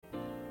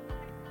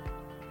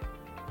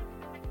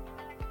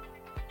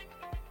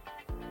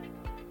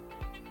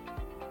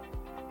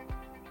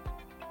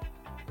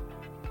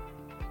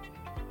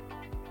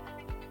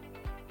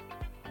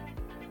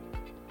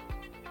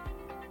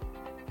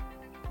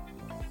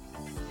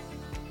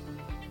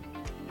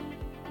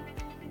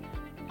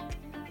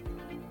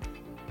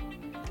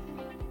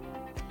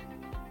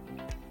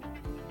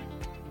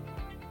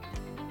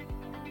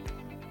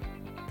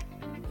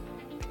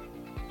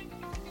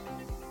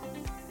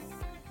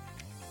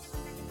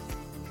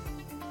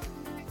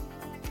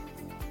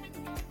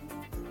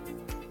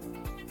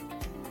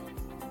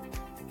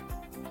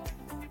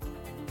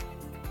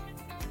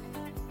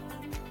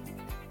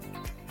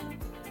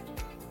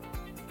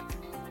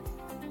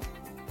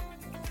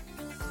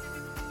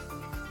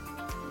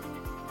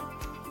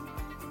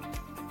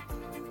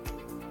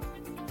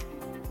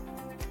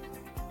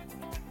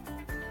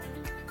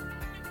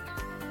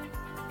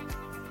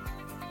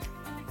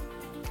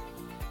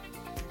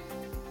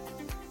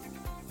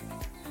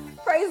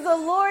Praise the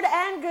Lord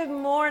and good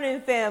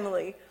morning,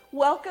 family.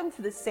 Welcome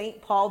to the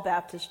St. Paul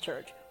Baptist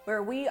Church,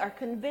 where we are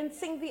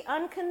convincing the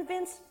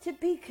unconvinced to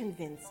be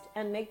convinced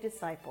and make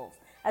disciples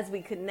as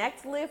we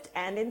connect, lift,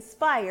 and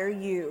inspire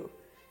you.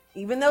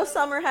 Even though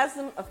summer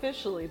hasn't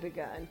officially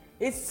begun,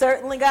 it's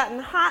certainly gotten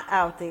hot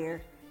out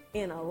there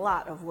in a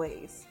lot of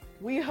ways.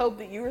 We hope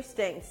that you are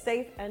staying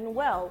safe and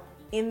well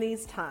in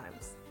these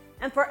times.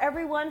 And for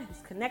everyone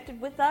who's connected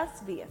with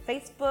us via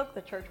Facebook,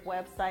 the church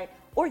website,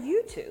 or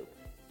YouTube,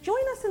 join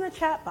us in the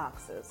chat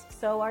boxes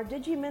so our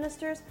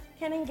Digi-ministers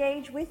can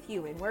engage with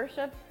you in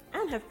worship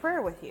and have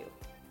prayer with you.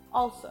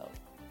 Also,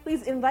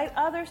 please invite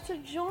others to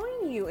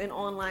join you in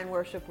online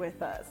worship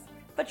with us,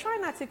 but try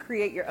not to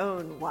create your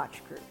own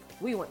watch group.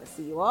 We want to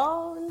see you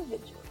all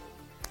individually.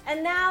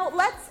 And now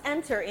let's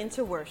enter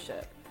into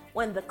worship.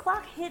 When the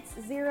clock hits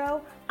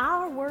 0,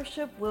 our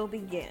worship will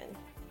begin.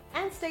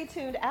 And stay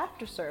tuned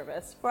after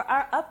service for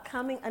our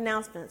upcoming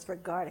announcements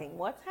regarding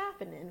what's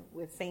happening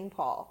with St.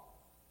 Paul.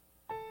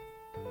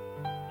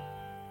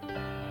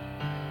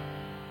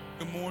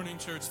 Good morning,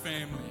 church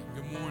family.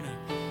 Good morning.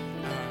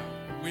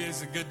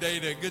 It's a good day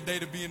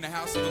to be in the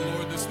house of the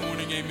Lord this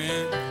morning.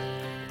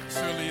 Amen.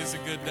 Surely is a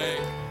good day.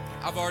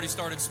 I've already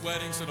started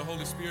sweating, so the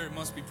Holy Spirit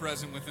must be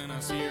present within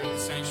us here in the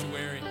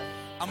sanctuary.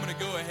 I'm going to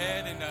go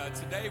ahead, and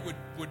today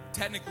would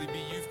technically be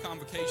Youth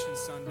Convocation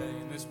Sunday,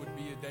 and this would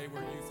be a day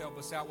where youth help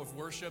us out with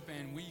worship,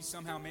 and we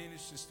somehow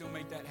managed to still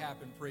make that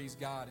happen, praise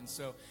God. And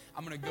so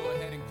I'm going to go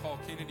ahead and call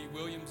Kennedy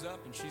Williams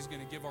up, and she's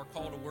going to give our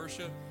call to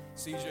worship.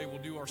 CJ will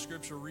do our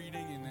scripture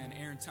reading, and then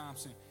Aaron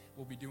Thompson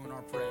will be doing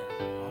our prayer.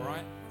 All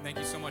right? Thank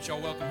you so much. Y'all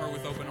welcome her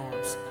with open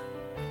arms.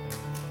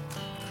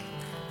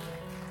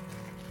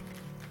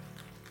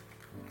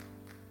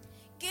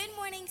 Good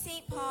morning,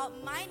 St. Paul.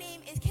 My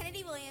name is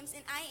Kennedy Williams,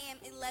 and I am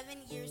 11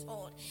 years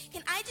old.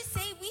 Can I just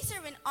say we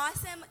serve an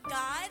awesome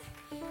God?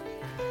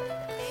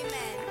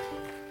 Amen.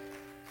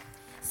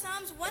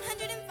 Psalms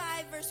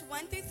 105, verse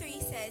 1 through 3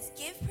 says,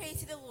 "Give praise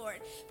to the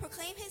Lord.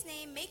 Proclaim his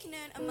name. Make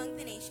known among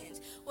the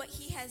nations what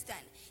he has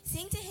done.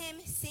 Sing to him.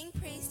 Sing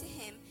praise to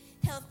him.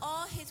 Tell of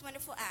all his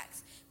wonderful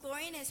acts.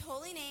 Glory in his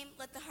holy name.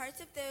 Let the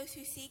hearts of those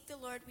who seek the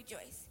Lord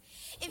rejoice."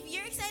 If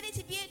you're excited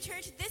to be at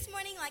church this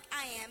morning like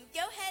I am, go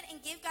ahead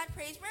and give God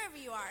praise wherever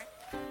you are.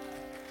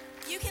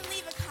 You can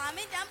leave a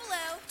comment down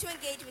below to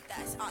engage with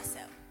us also.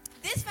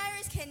 This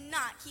virus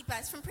cannot keep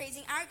us from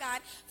praising our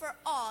God for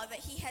all that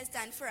he has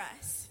done for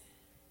us.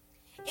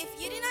 If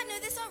you did not know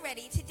this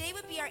already, today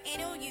would be our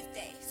annual Youth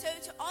Day. So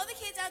to all the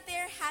kids out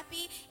there,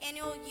 happy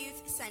Annual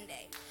Youth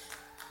Sunday.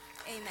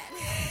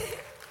 Amen.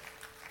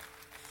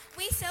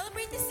 We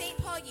celebrate the St.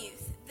 Paul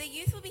Youth. The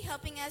youth will be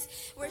helping us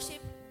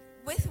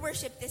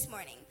worship this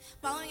morning.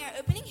 Following our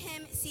opening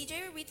hymn,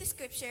 CJ will read the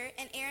scripture,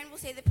 and Aaron will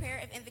say the prayer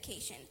of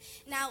invocation.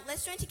 Now,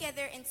 let's join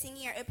together in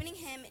singing our opening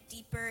hymn,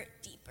 Deeper,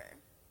 Deeper.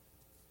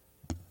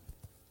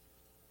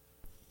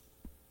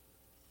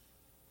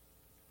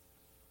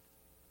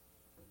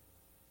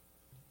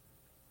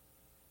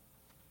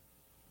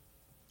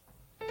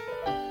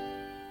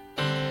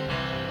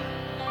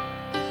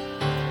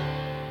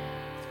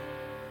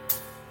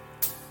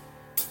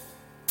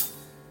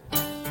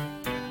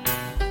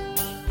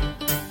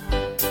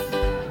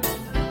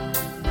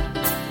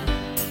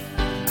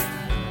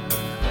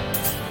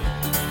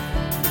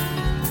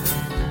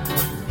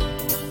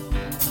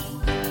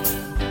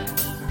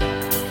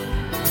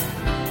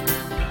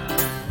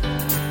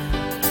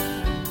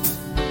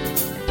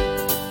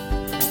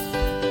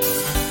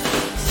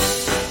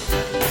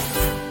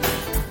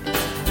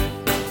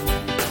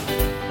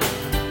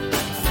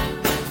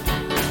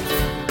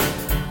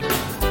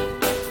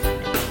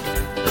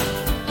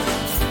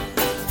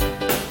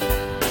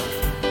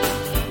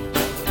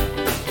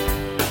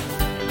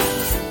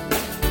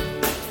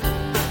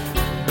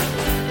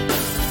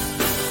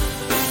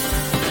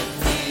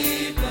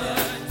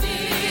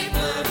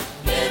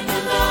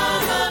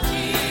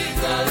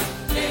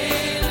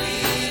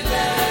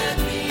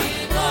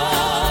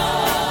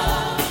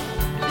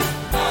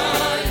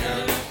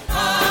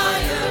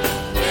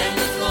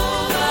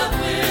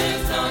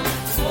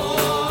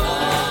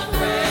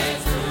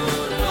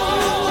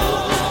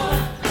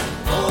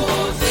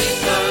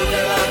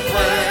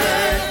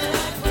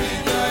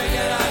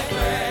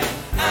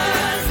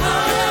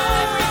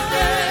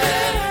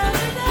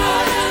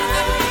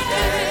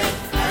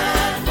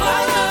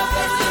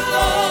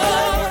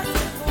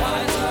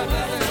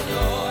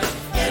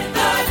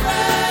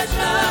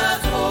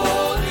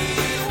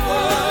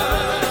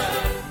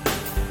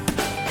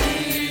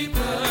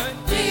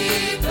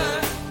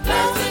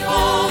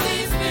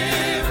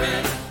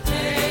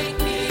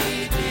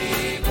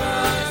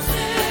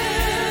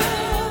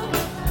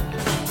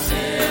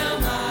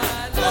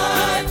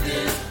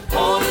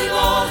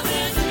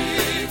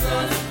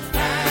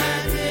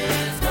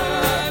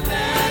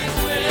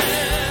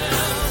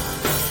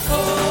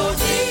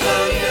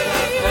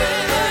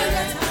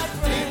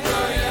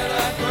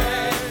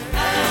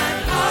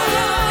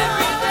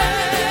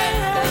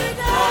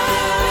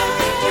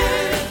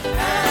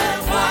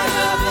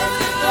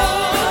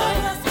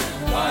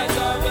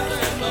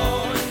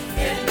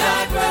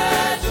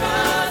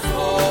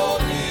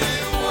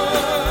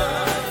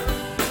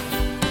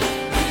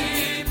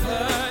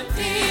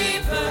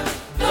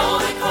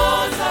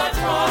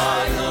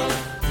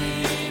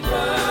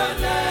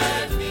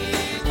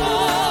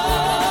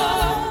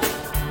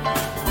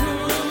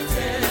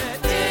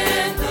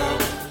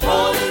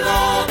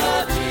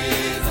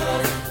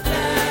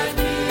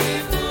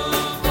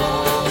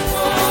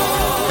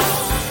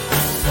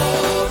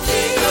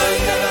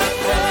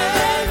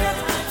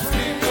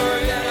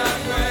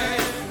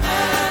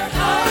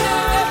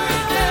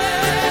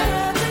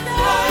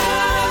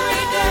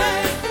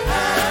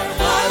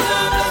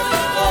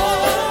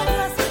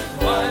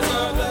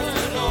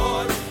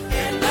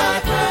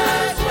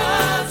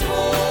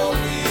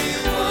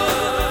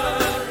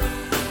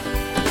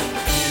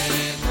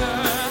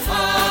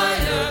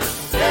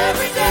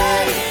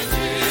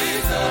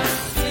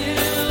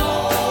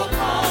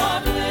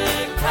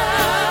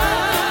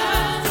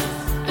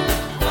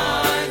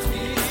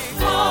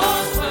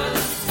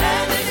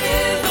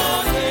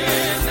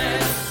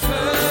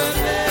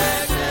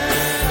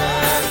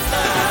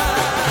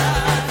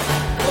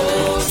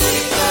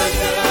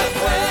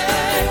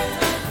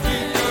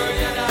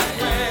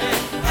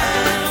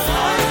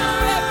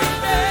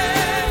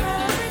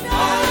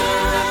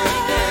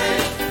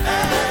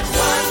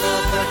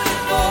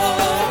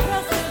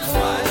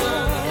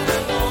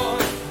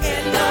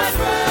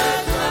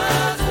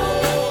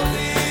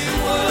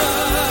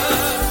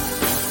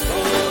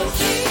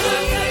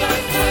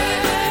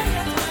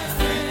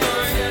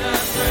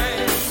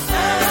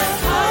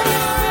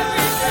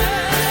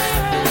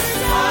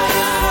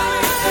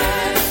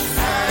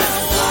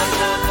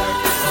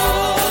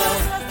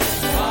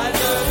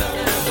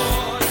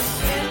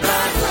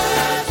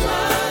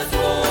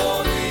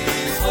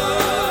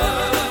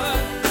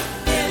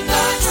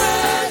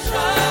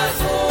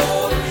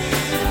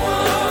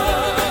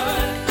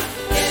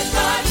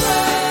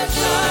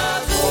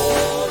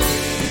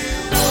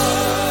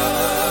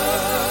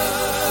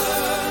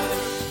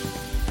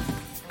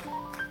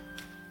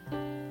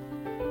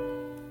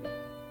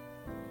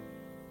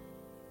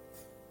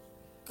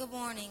 Good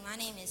morning. My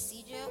name is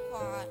CJ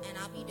Aqua, and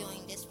I'll be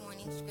doing this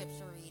morning's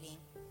scripture reading.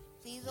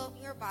 Please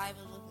open your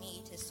Bibles with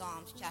me to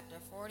Psalms chapter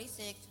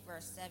 46,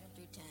 verse 7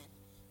 through 10.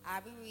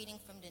 I'll be reading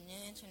from the New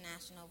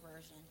International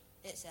Version.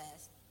 It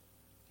says,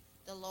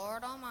 "The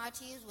Lord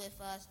Almighty is with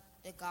us.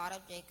 The God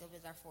of Jacob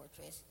is our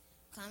fortress.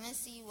 Come and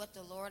see what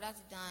the Lord has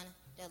done,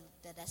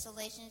 the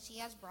desolations he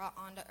has brought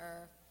on the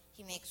earth.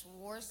 He makes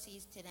war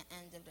cease to the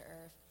ends of the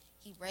earth.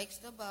 He breaks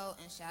the bow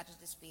and shatters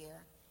the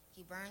spear.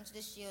 He burns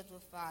the shields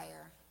with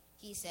fire.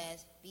 He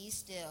says, 'Be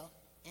still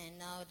and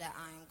know that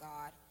I am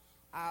God.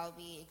 I will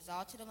be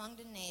exalted among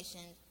the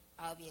nations.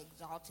 I will be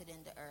exalted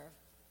in the earth.'"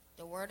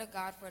 The word of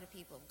God for the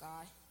people of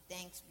God.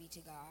 Thanks be to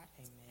God.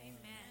 Amen.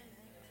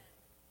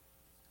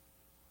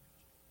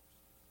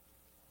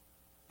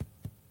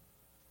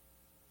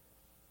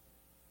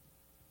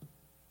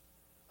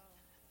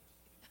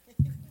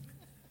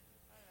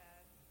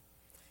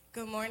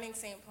 Good morning,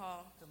 St.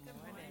 Paul. Good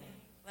morning.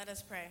 Let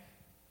us pray.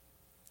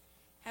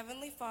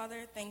 Heavenly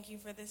Father, thank you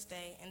for this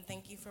day, and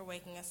thank you for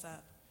waking us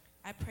up.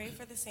 I pray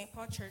for the St.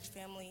 Paul Church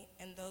family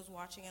and those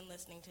watching and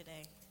listening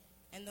today,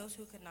 and those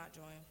who could not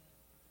join.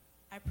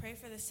 I pray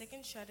for the sick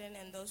and shut-in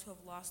and those who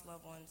have lost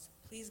loved ones.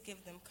 Please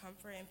give them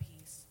comfort and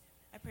peace.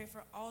 I pray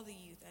for all the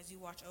youth as you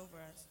watch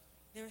over us.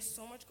 There is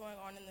so much going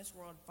on in this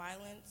world,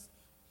 violence,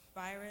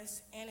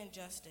 virus, and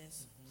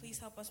injustice. Please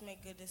help us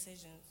make good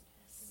decisions.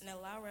 And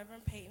allow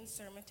Reverend Peyton's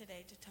sermon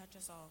today to touch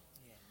us all.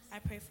 Yes. I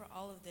pray for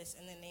all of this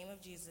in the name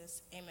of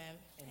Jesus. Amen.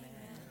 Amen.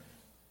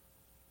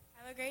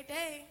 Have a great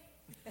day.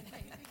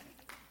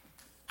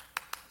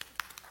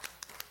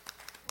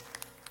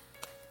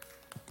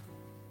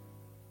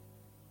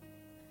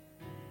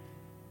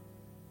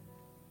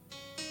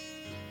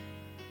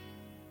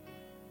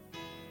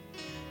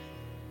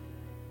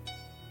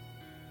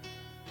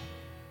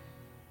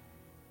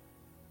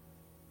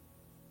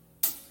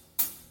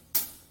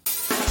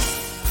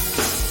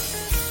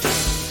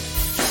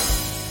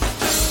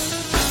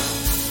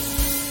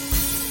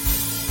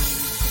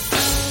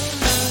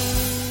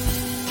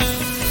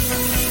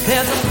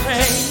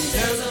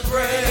 There's a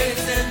praise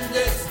in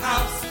this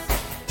house.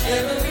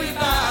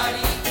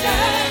 Everybody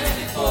dance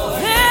before.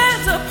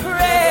 There's a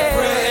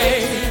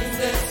Praise in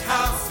this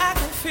house. I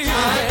can feel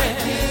I it. can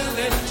feel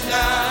it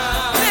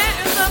now.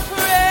 There's a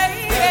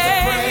praise. There's a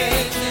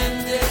praise in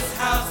this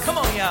house. Come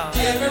on, y'all.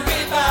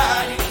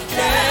 Everybody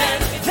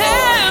dance before.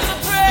 There's a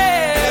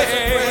praise. There's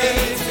a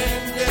praise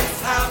in this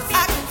house.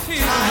 I can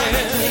feel I can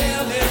it.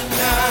 feel it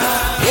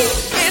now. He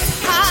is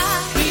high.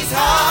 He's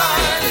high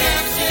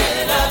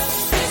lifted up.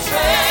 His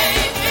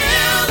train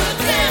fills the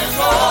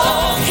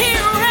temple. He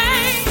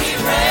reigns. He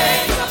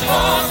reigns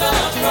upon the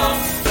throne.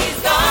 He's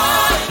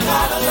God and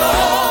God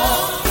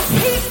alone.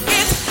 He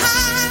is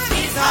high.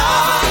 He's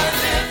high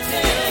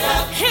lifted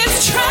up. His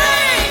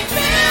train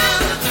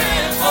Fills the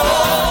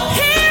temple.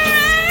 He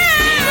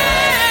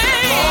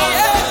On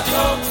reigns. the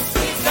throne.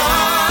 He's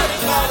God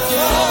and God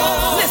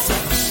alone. Listen,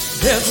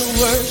 there's a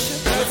worship.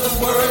 There's a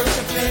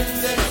worship in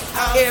this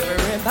house.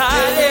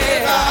 Everybody.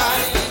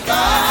 Everybody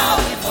bow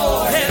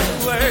before Him. There's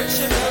a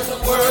worship. There's a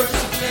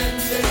worship in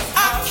this I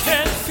house.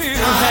 can feel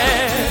I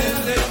it.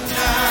 feel it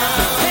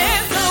now.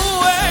 There's a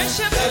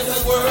worship. There's a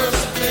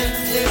worship in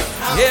this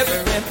house.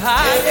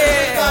 Everybody.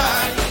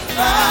 Everybody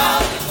bow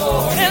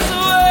before Him. There's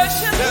a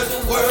worship. There's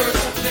a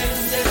worship in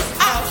this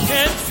I house.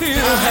 can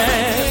feel I it.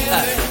 feel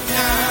it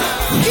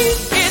now. He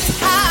is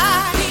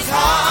high. He's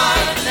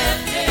high and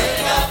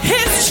lifted up.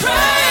 His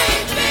train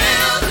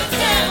Fills the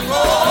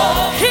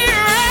temple. He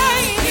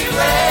reigns. He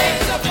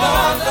reigns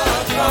upon the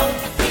throne.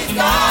 He's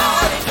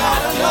God and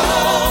God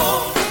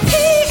alone.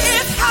 He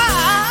is high.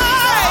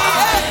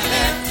 High and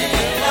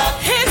lifted up.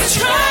 His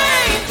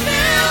train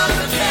Fills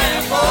the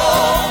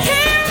temple. He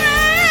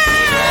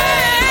reigns.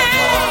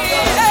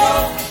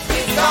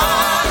 He's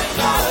God and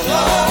God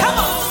alone. Come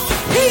on.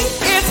 He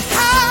is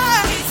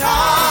high. He's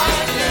high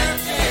and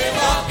lifted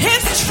up.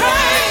 His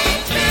train.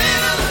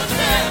 Fills the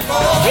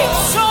temple. He's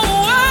so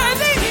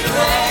worthy. He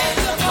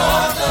reigns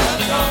upon the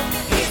throne.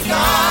 He's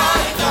God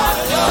and God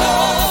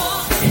alone.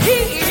 He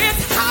is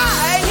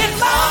high and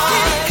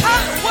lofty.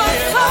 Come what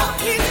come.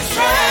 His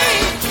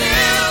train.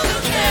 Fills the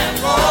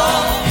temple.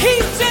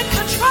 He's in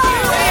control.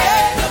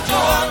 Reigns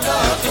upon the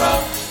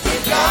throne.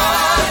 He's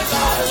God and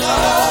God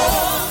alone.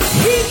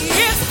 He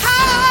is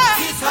high.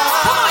 He's Come on,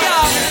 high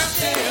y'all. and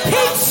lifted up.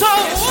 He's so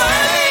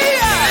worthy.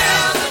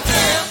 Fills the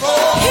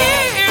temple. He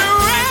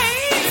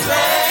reigns.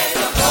 Reigns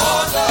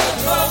upon the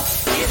throne.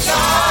 He's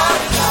God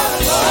and God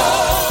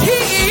alone. He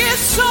is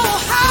so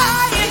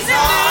high and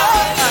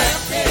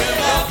lifted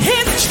up.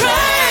 His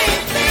train.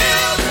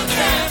 Fills the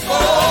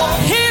temple.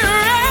 He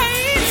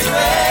reigns.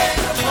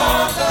 Reigns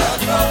upon the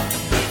throne.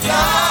 He's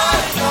God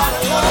and God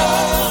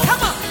alone.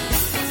 Come on.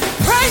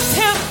 Praise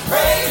Him.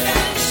 Praise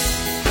Him.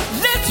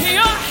 Lift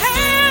your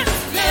hands.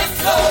 Lift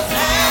those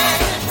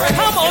hands and praise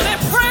Come on Him.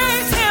 and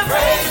praise Him.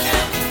 Praise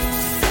Him.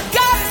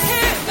 God is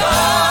here.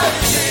 God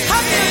is here. How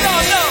many of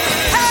y'all know?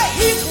 Hey,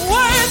 He's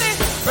worthy.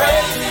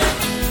 Praise Him.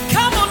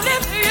 Come on,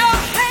 lift your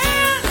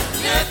hands.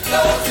 Lift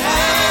those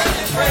hands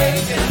and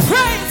praise Him.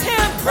 Praise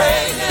Him.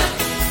 Praise Him.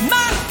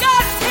 My God.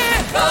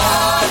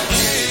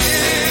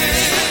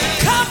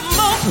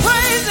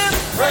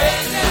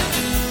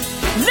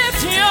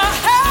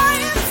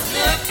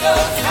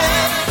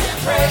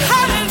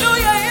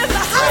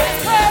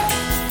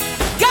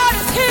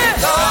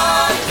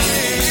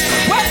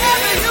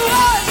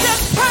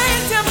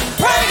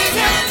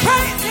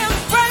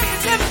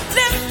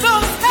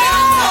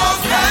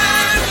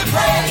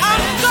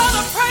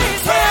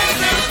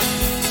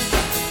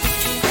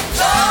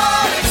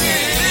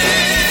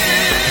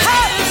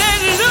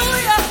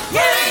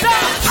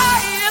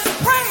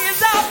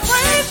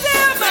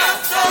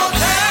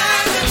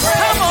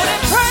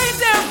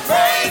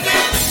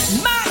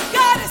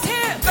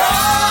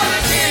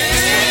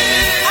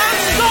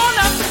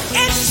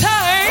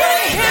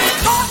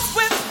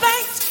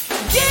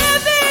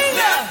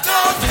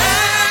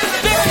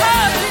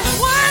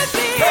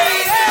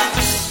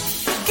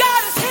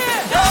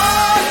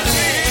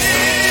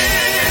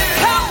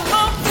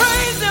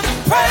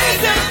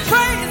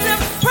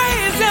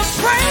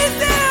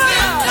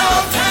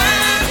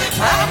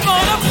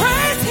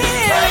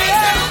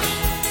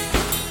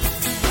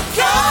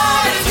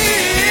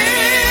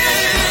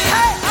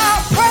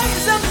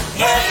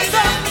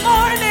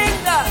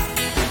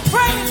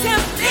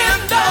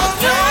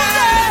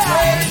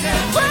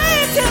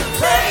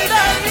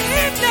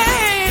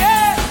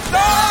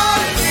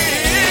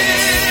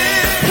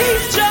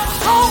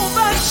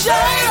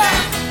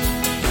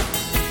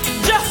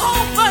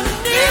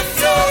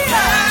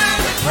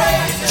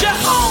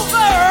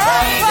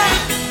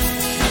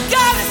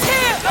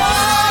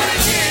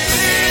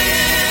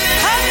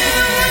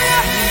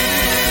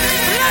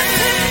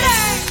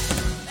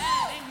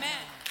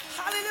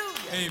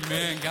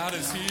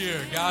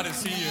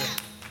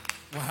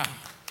 Wow.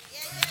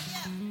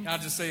 I'll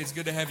just say it's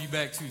good to have you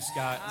back too,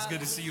 Scott. It's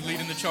good to see you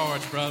leading the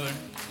charge, brother.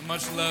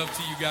 Much love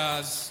to you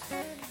guys.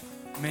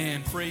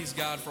 Man, praise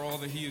God for all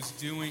that he is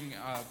doing.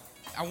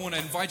 I want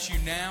to invite you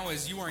now,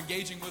 as you are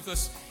engaging with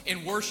us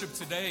in worship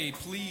today,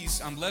 please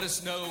let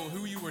us know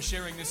who you were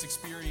sharing this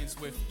experience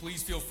with.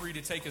 Please feel free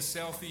to take a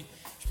selfie.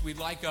 We'd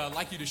like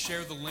you to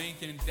share the link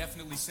and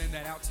definitely send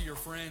that out to your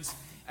friends.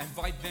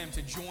 Invite them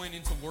to join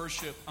into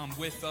worship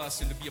with us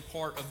and to be a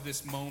part of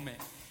this moment.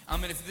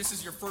 And if this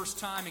is your first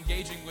time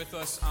engaging with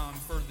us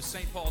for the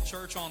St. Paul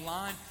Church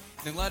online,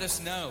 then let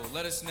us know.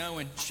 Let us know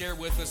and share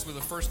with us with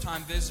a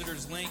first-time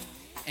visitors link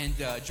and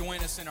join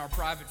us in our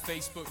private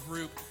Facebook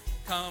group.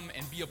 Come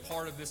and be a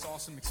part of this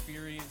awesome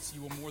experience.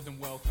 You are more than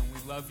welcome.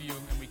 We love you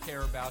and we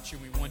care about you.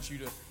 And we want you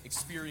to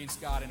experience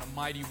God in a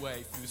mighty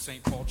way through the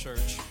St. Paul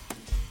Church.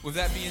 With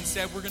that being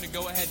said, we're going to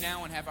go ahead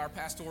now and have our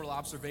pastoral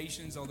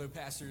observations. Although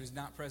Pastor is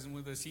not present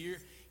with us here,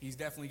 he's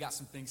definitely got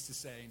some things to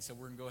say. And so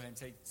we're going to go ahead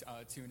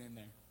and tune in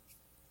there.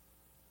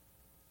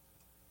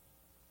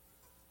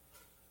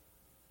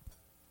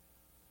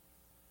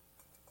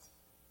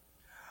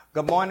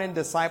 Good morning,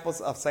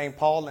 disciples of St.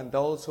 Paul and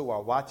those who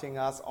are watching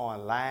us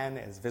online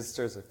as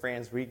visitors and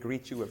friends. We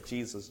greet you with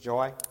Jesus'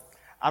 joy.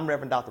 I'm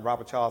Reverend Dr.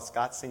 Robert Charles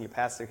Scott, Senior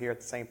Pastor here at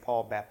the St.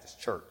 Paul Baptist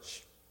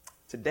Church.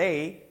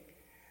 Today,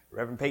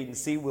 Reverend Peyton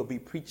C. will be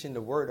preaching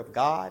the Word of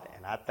God,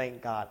 and I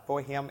thank God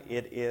for him.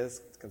 It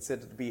is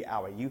considered to be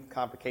our Youth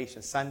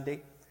Convocation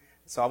Sunday.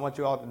 So I want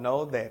you all to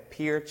know that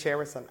Pierre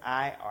Charis and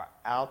I are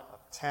out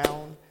of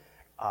town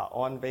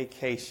on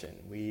vacation.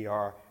 We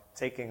are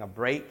taking a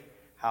break.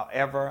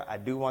 However, I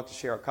do want to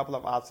share a couple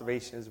of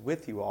observations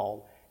with you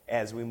all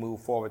as we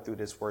move forward through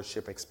this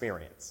worship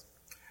experience.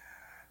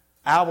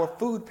 Our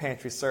food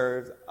pantry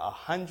served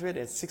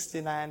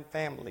 169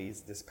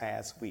 families this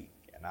past week,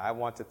 and I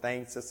want to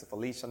thank Sister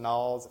Felicia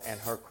Knowles and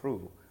her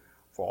crew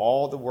for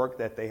all the work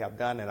that they have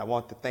done, and I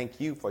want to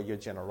thank you for your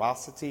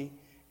generosity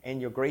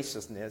and your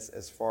graciousness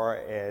as far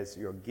as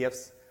your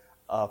gifts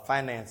of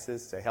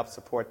finances to help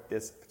support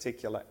this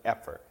particular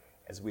effort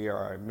as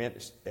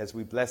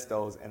we bless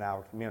those in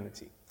our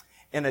community.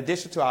 In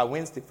addition to our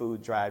Wednesday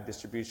food drive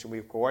distribution,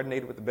 we've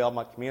coordinated with the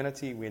Belmont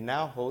community. We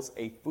now host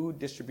a food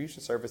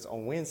distribution service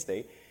on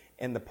Wednesday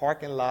in the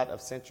parking lot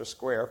of Central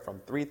Square from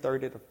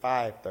 3:30 to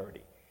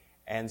 5:30.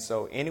 And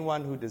so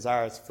anyone who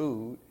desires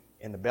food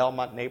in the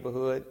Belmont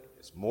neighborhood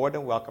is more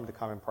than welcome to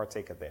come and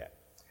partake of that.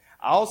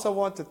 I also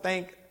want to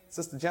thank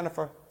Sister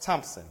Jennifer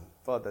Thompson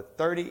for the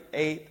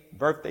 38th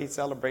birthday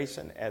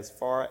celebration as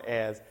far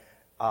as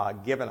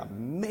given a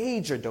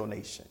major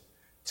donation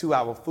to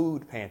our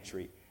food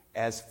pantry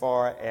as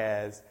far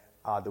as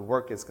the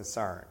work is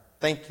concerned.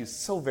 Thank you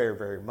so very,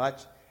 very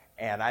much.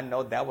 And I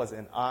know that was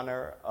in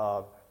honor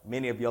of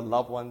many of your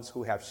loved ones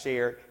who have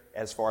shared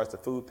as far as the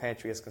food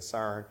pantry is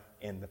concerned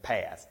in the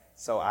past.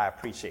 So I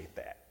appreciate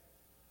that.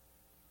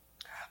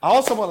 I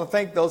also want to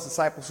thank those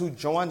disciples who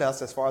joined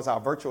us as far as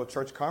our virtual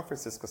church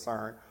conference is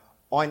concerned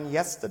on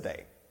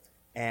yesterday.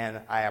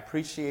 And I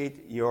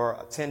appreciate your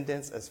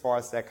attendance as far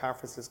as that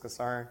conference is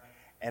concerned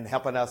and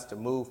helping us to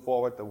move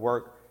forward the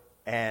work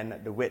and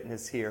the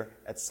witness here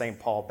at St.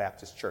 Paul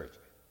Baptist Church.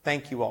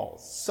 Thank you all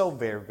so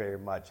very, very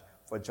much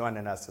for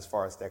joining us as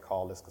far as that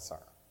call is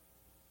concerned.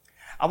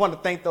 I want to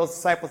thank those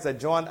disciples that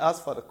joined us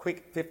for the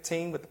Quick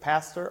 15 with the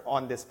pastor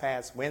on this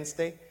past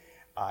Wednesday.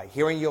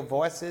 Hearing your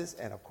voices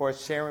and, of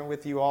course, sharing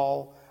with you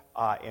all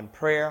in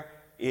prayer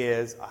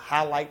is a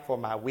highlight for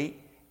my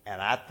week,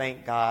 and I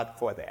thank God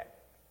for that.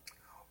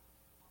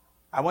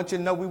 I want you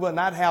to know we will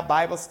not have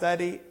Bible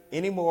study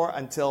anymore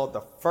until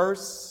the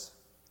first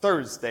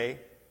Thursday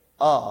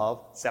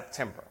of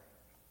September.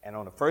 And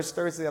on the first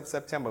Thursday of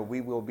September,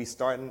 we will be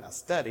starting a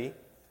study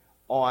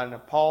on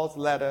Paul's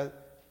letter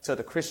to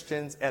the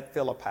Christians at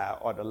Philippi,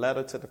 or the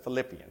letter to the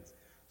Philippians.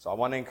 So I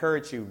want to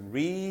encourage you,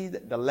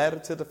 read the letter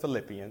to the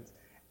Philippians,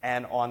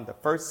 and on the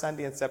first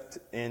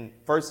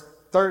first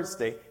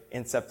Thursday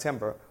in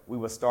September, we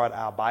will start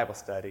our Bible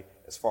study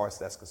as far as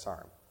that's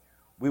concerned.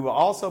 We will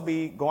also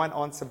be going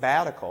on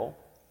sabbatical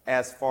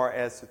as far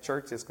as the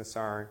church is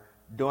concerned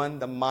during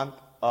the month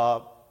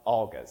of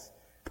August.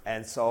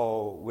 And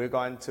so we're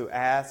going to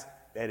ask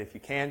that if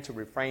you can to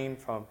refrain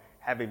from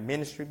having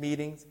ministry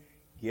meetings,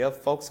 give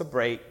folks a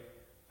break.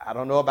 I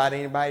don't know about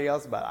anybody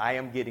else, but I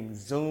am getting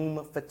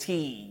Zoom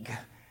fatigue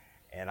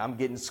and I'm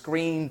getting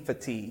screen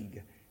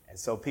fatigue. And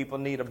so people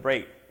need a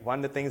break. One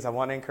of the things I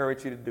want to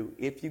encourage you to do,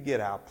 if you get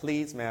out,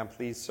 please, ma'am,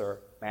 please, sir,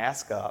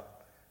 mask up.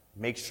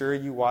 Make sure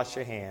you wash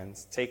your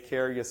hands. Take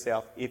care of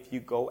yourself. If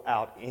you go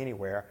out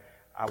anywhere,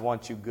 I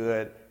want you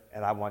good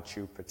and I want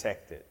you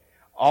protected.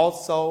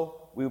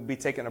 Also, we will be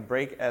taking a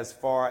break as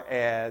far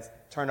as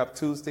Turn Up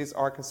Tuesdays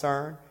are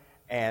concerned,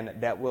 and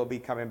that will be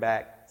coming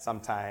back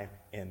sometime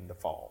in the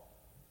fall.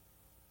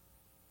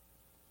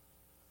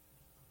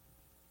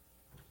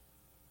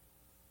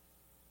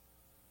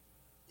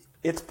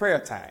 It's prayer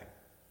time.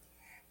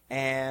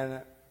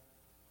 And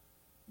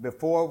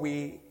before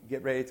we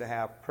get ready to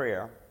have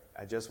prayer,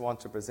 I just want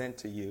to present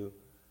to you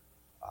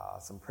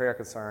some prayer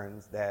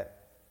concerns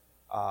that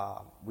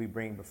we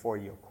bring before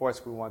you. Of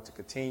course, we want to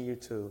continue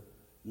to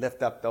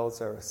lift up those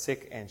that are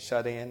sick and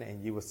shut in,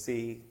 and you will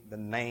see the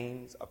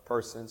names of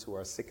persons who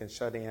are sick and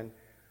shut in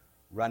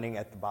running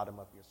at the bottom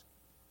of your screen.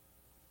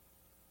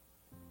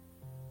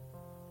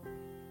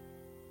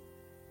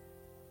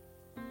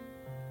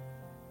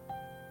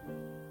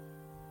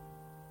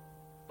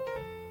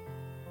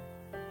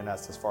 And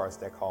that's as far as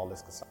that call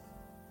is concerned.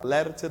 A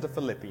letter to the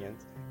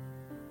Philippians.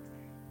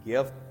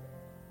 Give,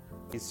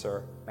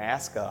 sir,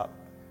 mask up.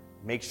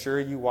 Make sure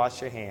you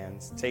wash your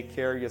hands. Take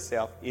care of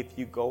yourself. If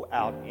you go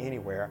out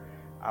anywhere,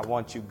 I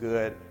want you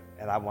good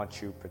and I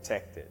want you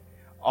protected.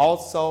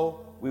 Also,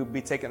 we'll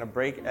be taking a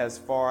break as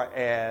far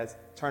as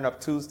Turn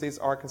Up Tuesdays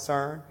are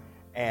concerned,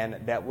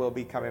 and that will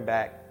be coming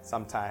back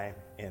sometime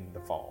in the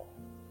fall.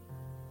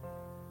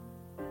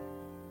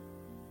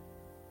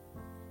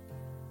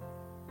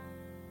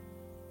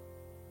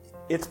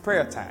 It's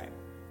prayer time.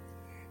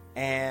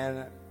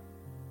 And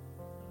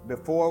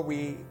before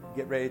we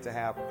get ready to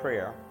have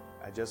prayer,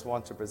 I just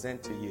want to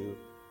present to you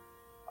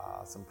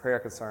some prayer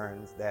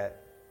concerns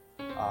that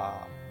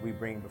we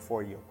bring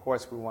before you. Of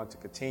course, we want to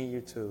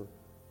continue to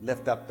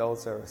lift up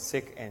those that are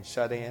sick and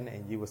shut in,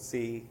 and you will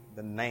see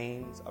the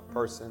names of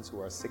persons who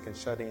are sick and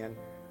shut in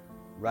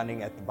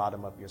running at the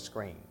bottom of your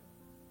screen.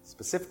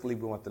 Specifically,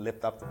 we want to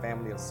lift up the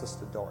family of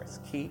Sister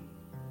Doris Keith,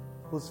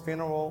 whose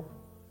funeral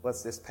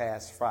was this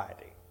past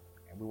Friday.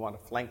 And we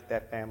want to flank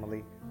that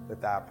family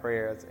with our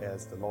prayers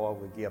as the Lord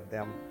will give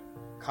them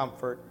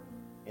comfort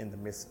in the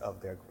midst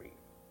of their grief.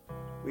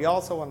 We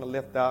also want to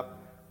lift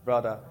up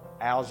Brother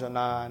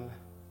Algernon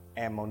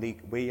and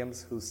Monique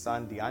Williams, whose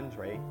son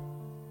DeAndre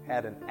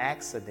had an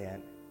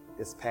accident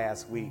this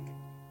past week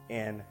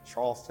in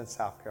Charleston,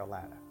 South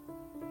Carolina.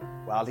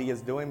 While he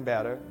is doing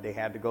better, they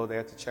had to go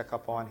there to check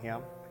up on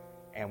him,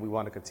 and we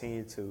want to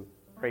continue to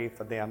pray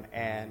for them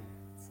and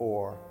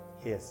for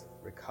his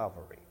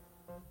recovery.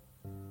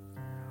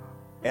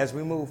 As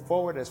we move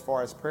forward as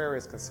far as prayer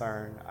is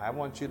concerned, I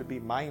want you to be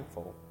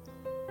mindful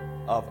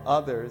of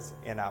others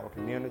in our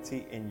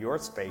community, in your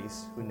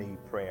space, who need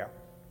prayer.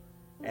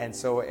 And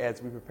so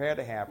as we prepare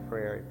to have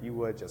prayer, if you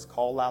would just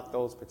call out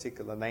those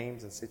particular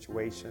names and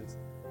situations,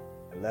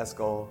 and let's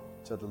go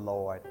to the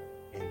Lord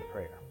in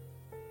prayer.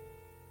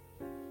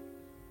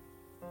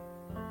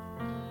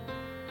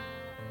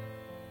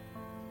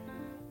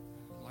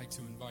 I'd like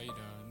to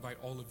invite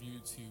all of you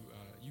to,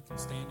 you can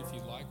stand if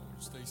you like or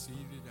stay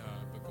seated,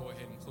 but go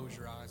ahead and close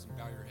your eyes and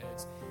bow your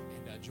heads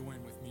and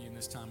join with me in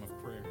this time of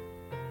prayer.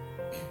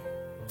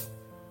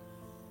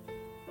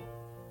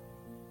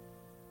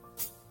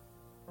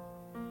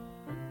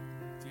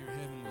 Dear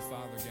Heavenly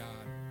Father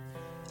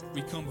God,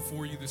 we come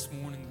before you this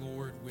morning,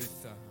 Lord,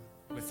 with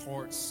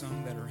hearts,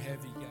 some that are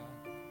heavy,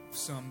 God,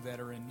 some that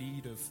are in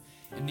need of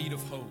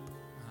hope,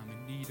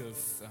 in need of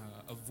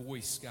a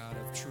voice, God,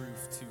 of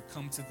truth, to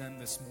come to them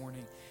this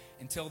morning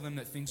and tell them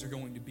that things are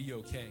going to be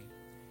okay.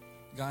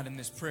 God, in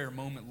this prayer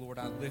moment, Lord,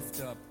 I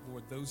lift up,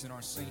 Lord, those in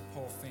our St.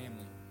 Paul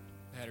family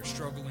that are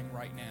struggling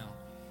right now,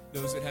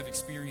 those that have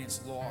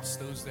experienced loss,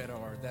 those that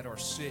are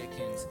sick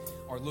and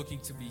are looking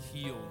to be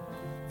healed,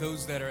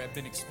 those that have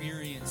been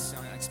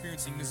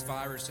experiencing this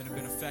virus and have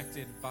been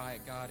affected by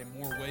it, God, in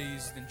more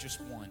ways than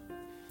just one.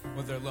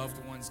 Whether their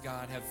loved ones,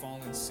 God, have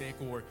fallen sick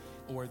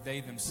or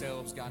they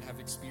themselves, God, have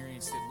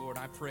experienced it. Lord,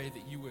 I pray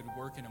that you would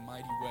work in a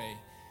mighty way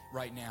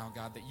right now,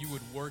 God, that you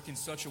would work in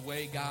such a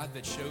way, God,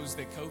 that shows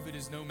that COVID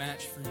is no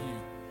match for you,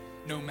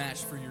 no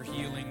match for your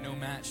healing, no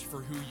match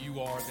for who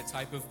you are, the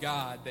type of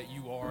God that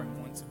you are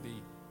and want to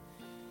be.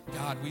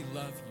 God, we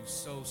love you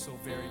so, so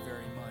very,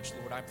 very much.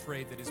 Lord, I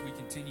pray that as we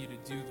continue to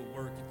do the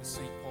work at the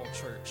St. Paul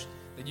Church,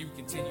 that you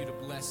continue to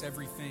bless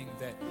everything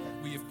that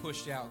we have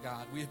pushed out,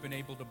 God. We have been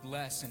able to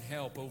bless and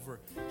help over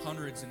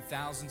hundreds and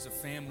thousands of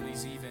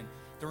families even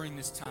during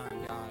this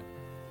time, God.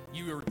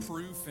 You are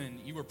proof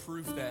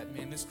that,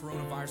 man, this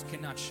coronavirus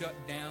cannot shut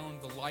down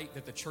the light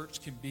that the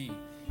church can be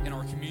in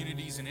our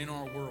communities and in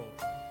our world,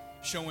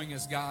 showing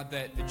us, God,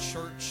 that the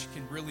church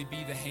can really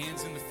be the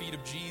hands and the feet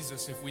of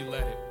Jesus if we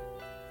let it.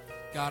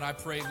 God, I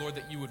pray, Lord,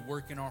 that you would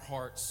work in our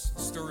hearts,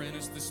 stir in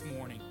us this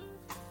morning.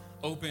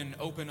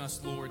 Open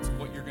us, Lord, to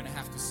what you're going to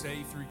have to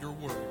say through your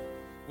word,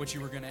 what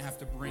you are going to have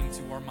to bring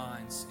to our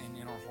minds and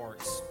in our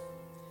hearts.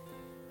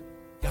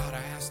 God,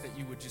 I ask that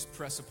you would just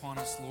press upon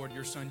us, Lord,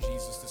 your son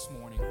Jesus this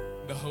morning,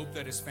 the hope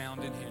that is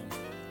found in him.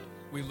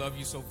 We love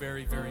you so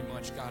very, very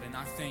much, God, and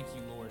I thank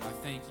you, Lord. I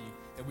thank you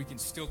that we can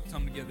still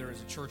come together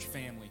as a church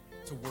family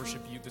to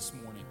worship you this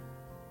morning.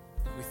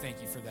 We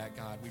thank you for that,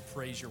 God. We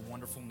praise your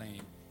wonderful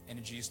name, and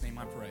in Jesus' name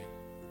I pray.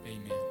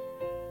 Amen.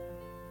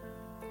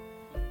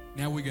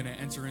 Now we're going to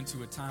enter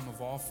into a time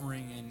of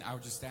offering, and I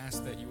would just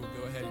ask that you will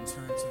go ahead and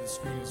turn to the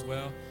screen as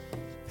well.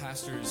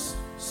 Pastor's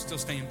still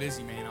staying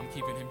busy, man. I'm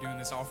keeping him doing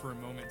this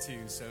offering moment too,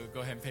 so go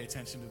ahead and pay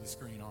attention to the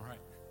screen, all right?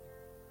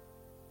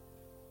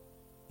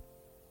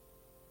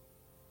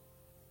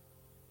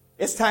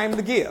 It's time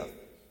to give.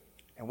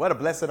 And what a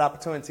blessed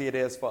opportunity it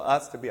is for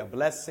us to be a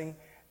blessing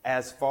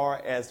as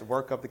far as the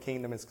work of the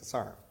kingdom is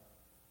concerned.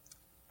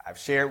 I've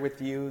shared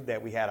with you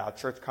that we had our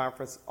church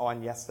conference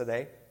on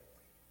yesterday.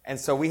 And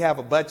so we have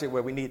a budget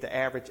where we need to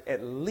average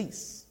at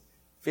least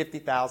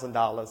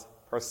 $50,000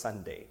 per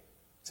Sunday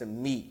to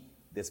meet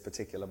this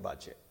particular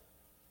budget.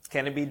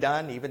 Can it be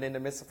done even in the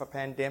midst of a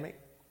pandemic?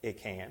 It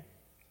can.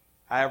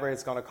 However,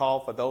 it's going to call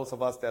for those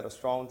of us that are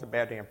strong to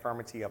bear the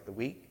infirmity of the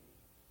weak.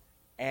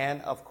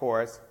 And, of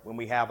course, when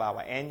we have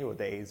our annual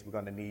days, we're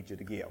going to need you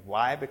to give.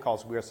 Why?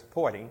 Because we're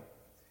supporting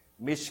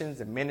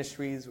missions and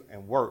ministries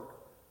and work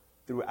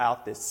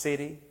throughout this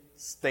city,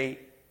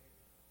 state,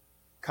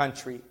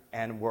 country,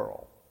 and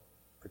world.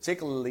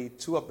 Particularly,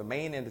 two of the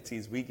main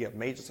entities we give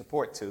major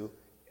support to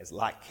is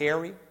Lot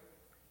Carey,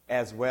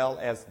 as well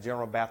as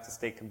General Baptist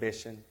State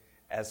Commission,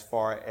 as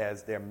far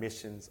as their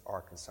missions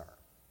are concerned.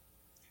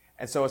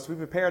 And so as we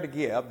prepare to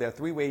give, there are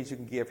three ways you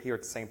can give here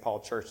at the St.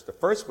 Paul Church. The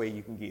first way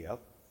you can give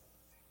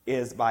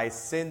is by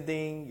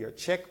sending your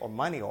check or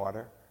money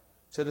order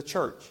to the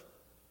church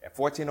at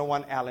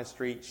 1401 Allen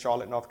Street,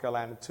 Charlotte, North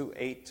Carolina,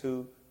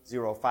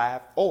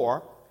 28205.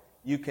 Or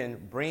you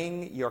can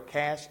bring your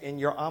cash in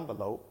your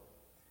envelope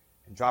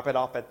and drop it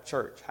off at the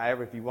church.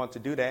 However, if you want to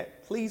do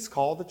that, please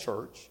call the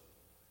church,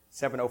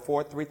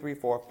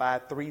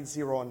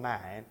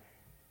 704-334-5309,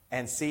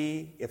 and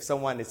see if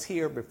someone is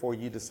here before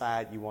you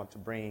decide you want to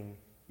bring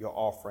your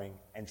offering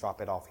and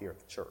drop it off here at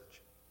the church.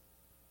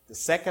 The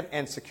second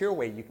and secure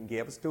way you can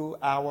give is through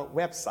our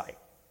website.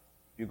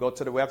 You go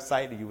to the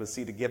website and you will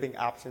see the giving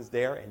options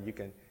there, and you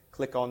can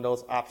click on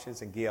those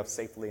options and give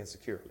safely and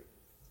securely.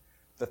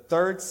 The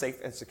third safe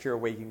and secure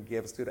way you can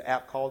give is through the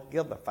app called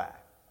Givelify.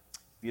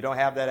 If you don't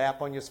have that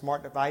app on your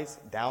smart device,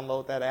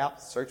 download that app,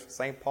 search for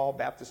St. Paul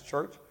Baptist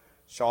Church,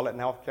 Charlotte,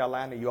 North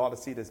Carolina. You ought to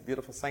see this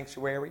beautiful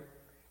sanctuary.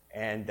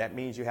 And that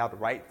means you have the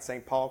right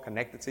St. Paul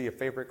connected to your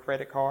favorite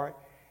credit card,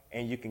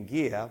 and you can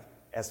give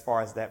as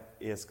far as that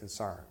is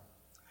concerned.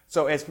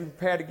 So as we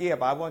prepare to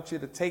give, I want you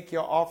to take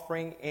your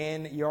offering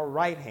in your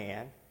right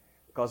hand,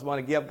 because we want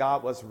to give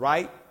God what's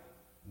right,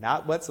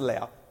 not what's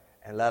left,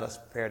 and let us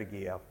prepare to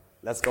give.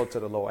 Let's go to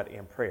the Lord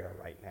in prayer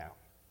right now.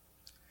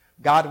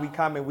 God, we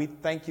come and we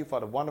thank you for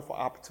the wonderful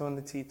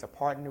opportunity to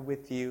partner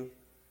with you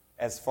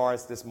as far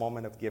as this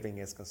moment of giving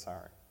is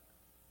concerned.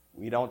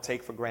 We don't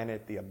take for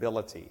granted the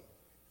ability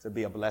to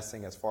be a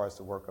blessing as far as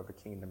the work of the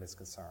kingdom is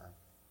concerned.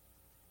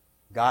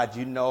 God,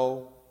 you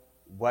know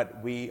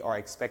what we are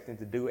expecting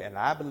to do, and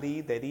I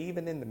believe that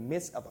even in the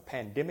midst of a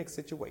pandemic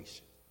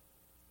situation,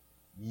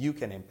 you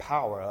can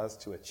empower us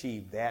to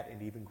achieve that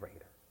and even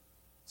greater.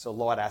 So,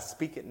 Lord, I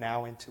speak it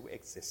now into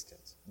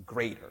existence,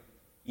 greater,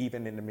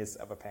 even in the midst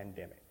of a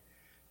pandemic.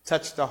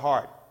 Touch the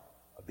heart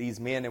of these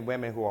men and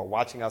women who are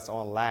watching us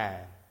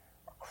online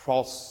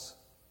across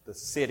the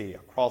city,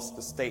 across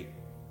the state,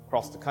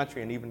 across the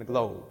country, and even the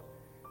globe.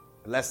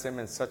 Bless them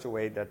in such a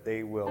way that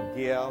they will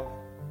give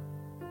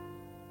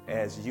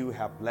as you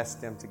have blessed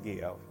them to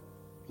give.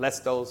 Bless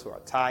those who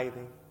are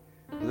tithing.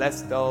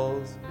 Bless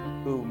those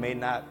who may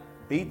not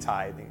be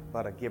tithing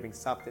but are giving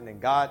something. And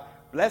God,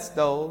 bless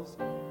those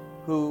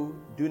who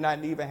do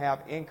not even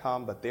have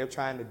income, but they're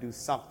trying to do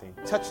something.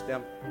 Touch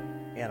them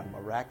in a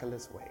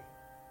miraculous way.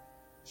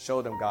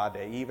 Show them, God,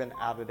 that even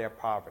out of their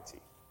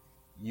poverty,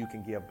 you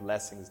can give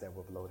blessings that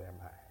will blow their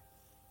mind.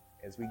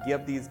 As we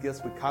give these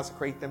gifts, we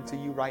consecrate them to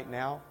you right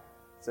now,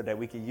 so that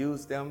we can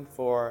use them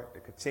for the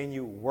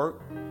continued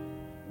work,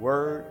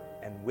 word,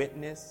 and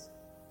witness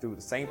through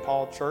the St.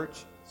 Paul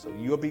Church, so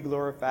you'll be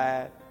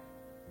glorified,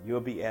 you'll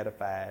be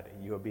edified,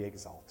 and you'll be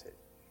exalted.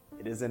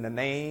 It is in the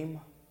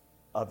name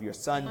of your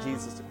Son,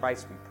 Jesus the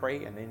Christ, we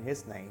pray, and in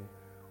his name,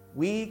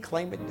 we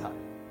claim it done.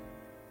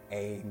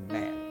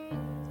 Amen.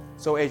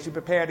 So as you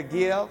prepare to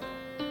give,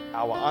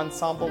 our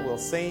ensemble will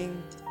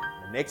sing.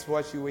 The next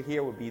voice you will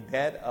hear will be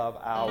that of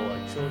our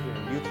children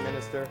and youth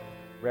minister,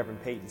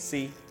 Reverend Peyton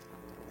C.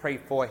 Pray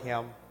for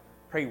him,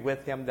 pray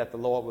with him that the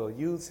Lord will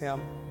use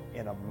him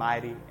in a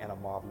mighty and a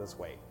marvelous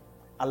way.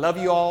 I love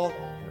you all.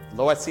 And if the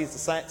Lord says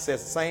the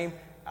same,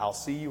 I'll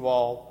see you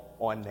all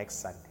on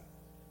next Sunday.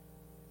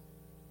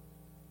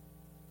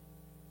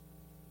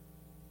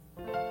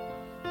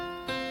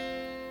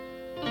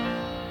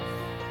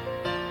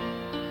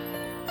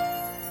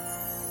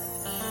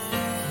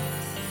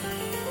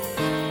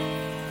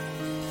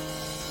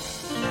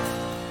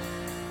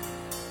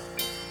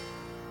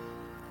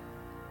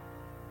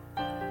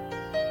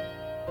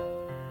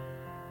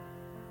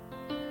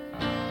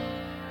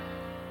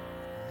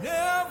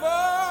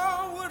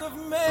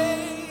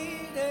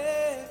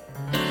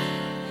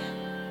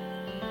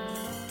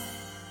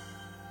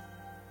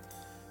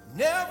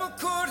 Never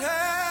could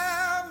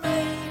have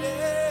made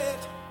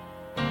it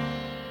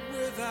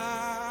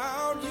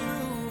without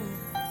you.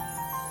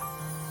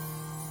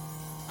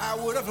 I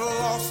would have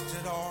lost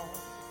it all.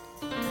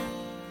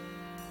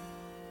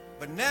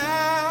 But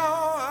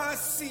now I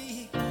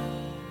see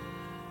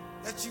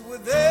that you were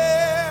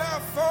there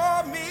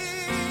for me,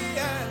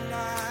 and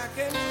I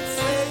can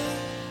say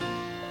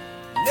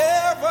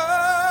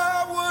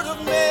never would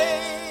have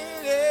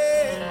made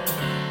it.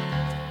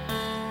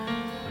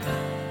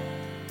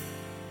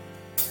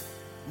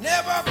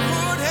 Never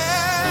could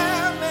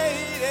have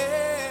made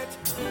it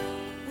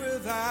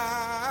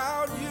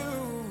without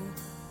you.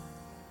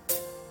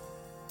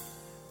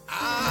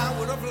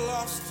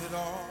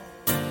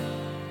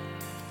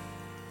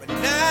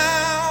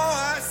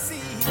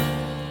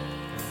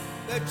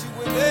 that you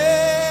were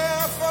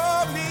there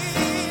for me,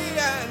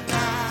 and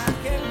I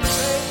can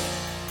say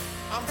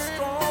I'm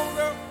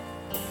stronger,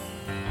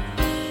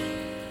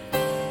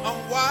 I'm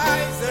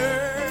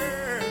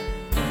wiser,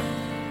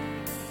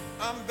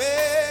 I'm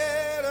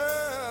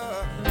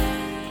better,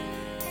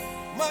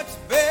 much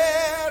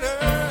better.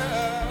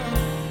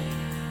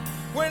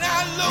 When I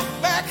look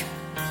back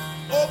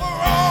over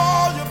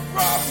all you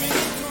brought me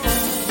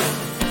through,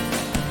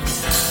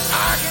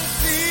 I can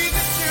see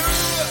that you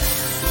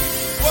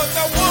was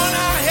the one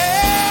I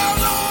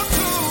held on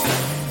to,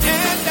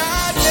 and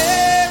I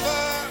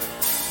never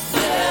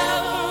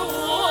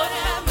would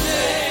have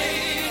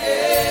made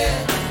it.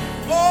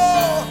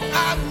 Oh,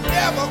 I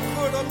never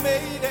could have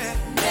made it.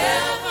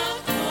 Never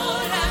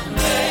could have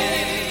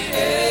made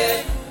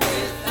it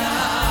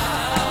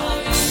without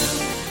you.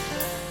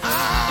 I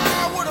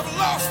would have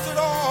lost it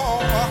all.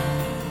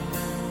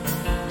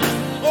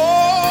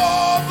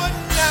 Oh, but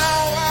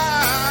now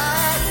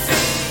I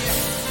see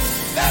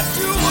that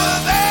you were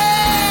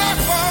there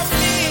for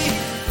me.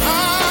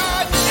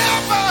 I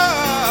never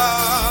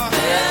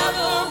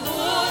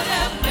would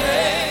have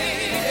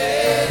made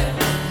it.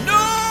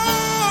 No,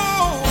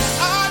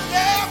 I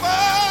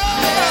never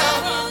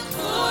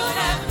could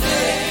have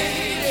made it.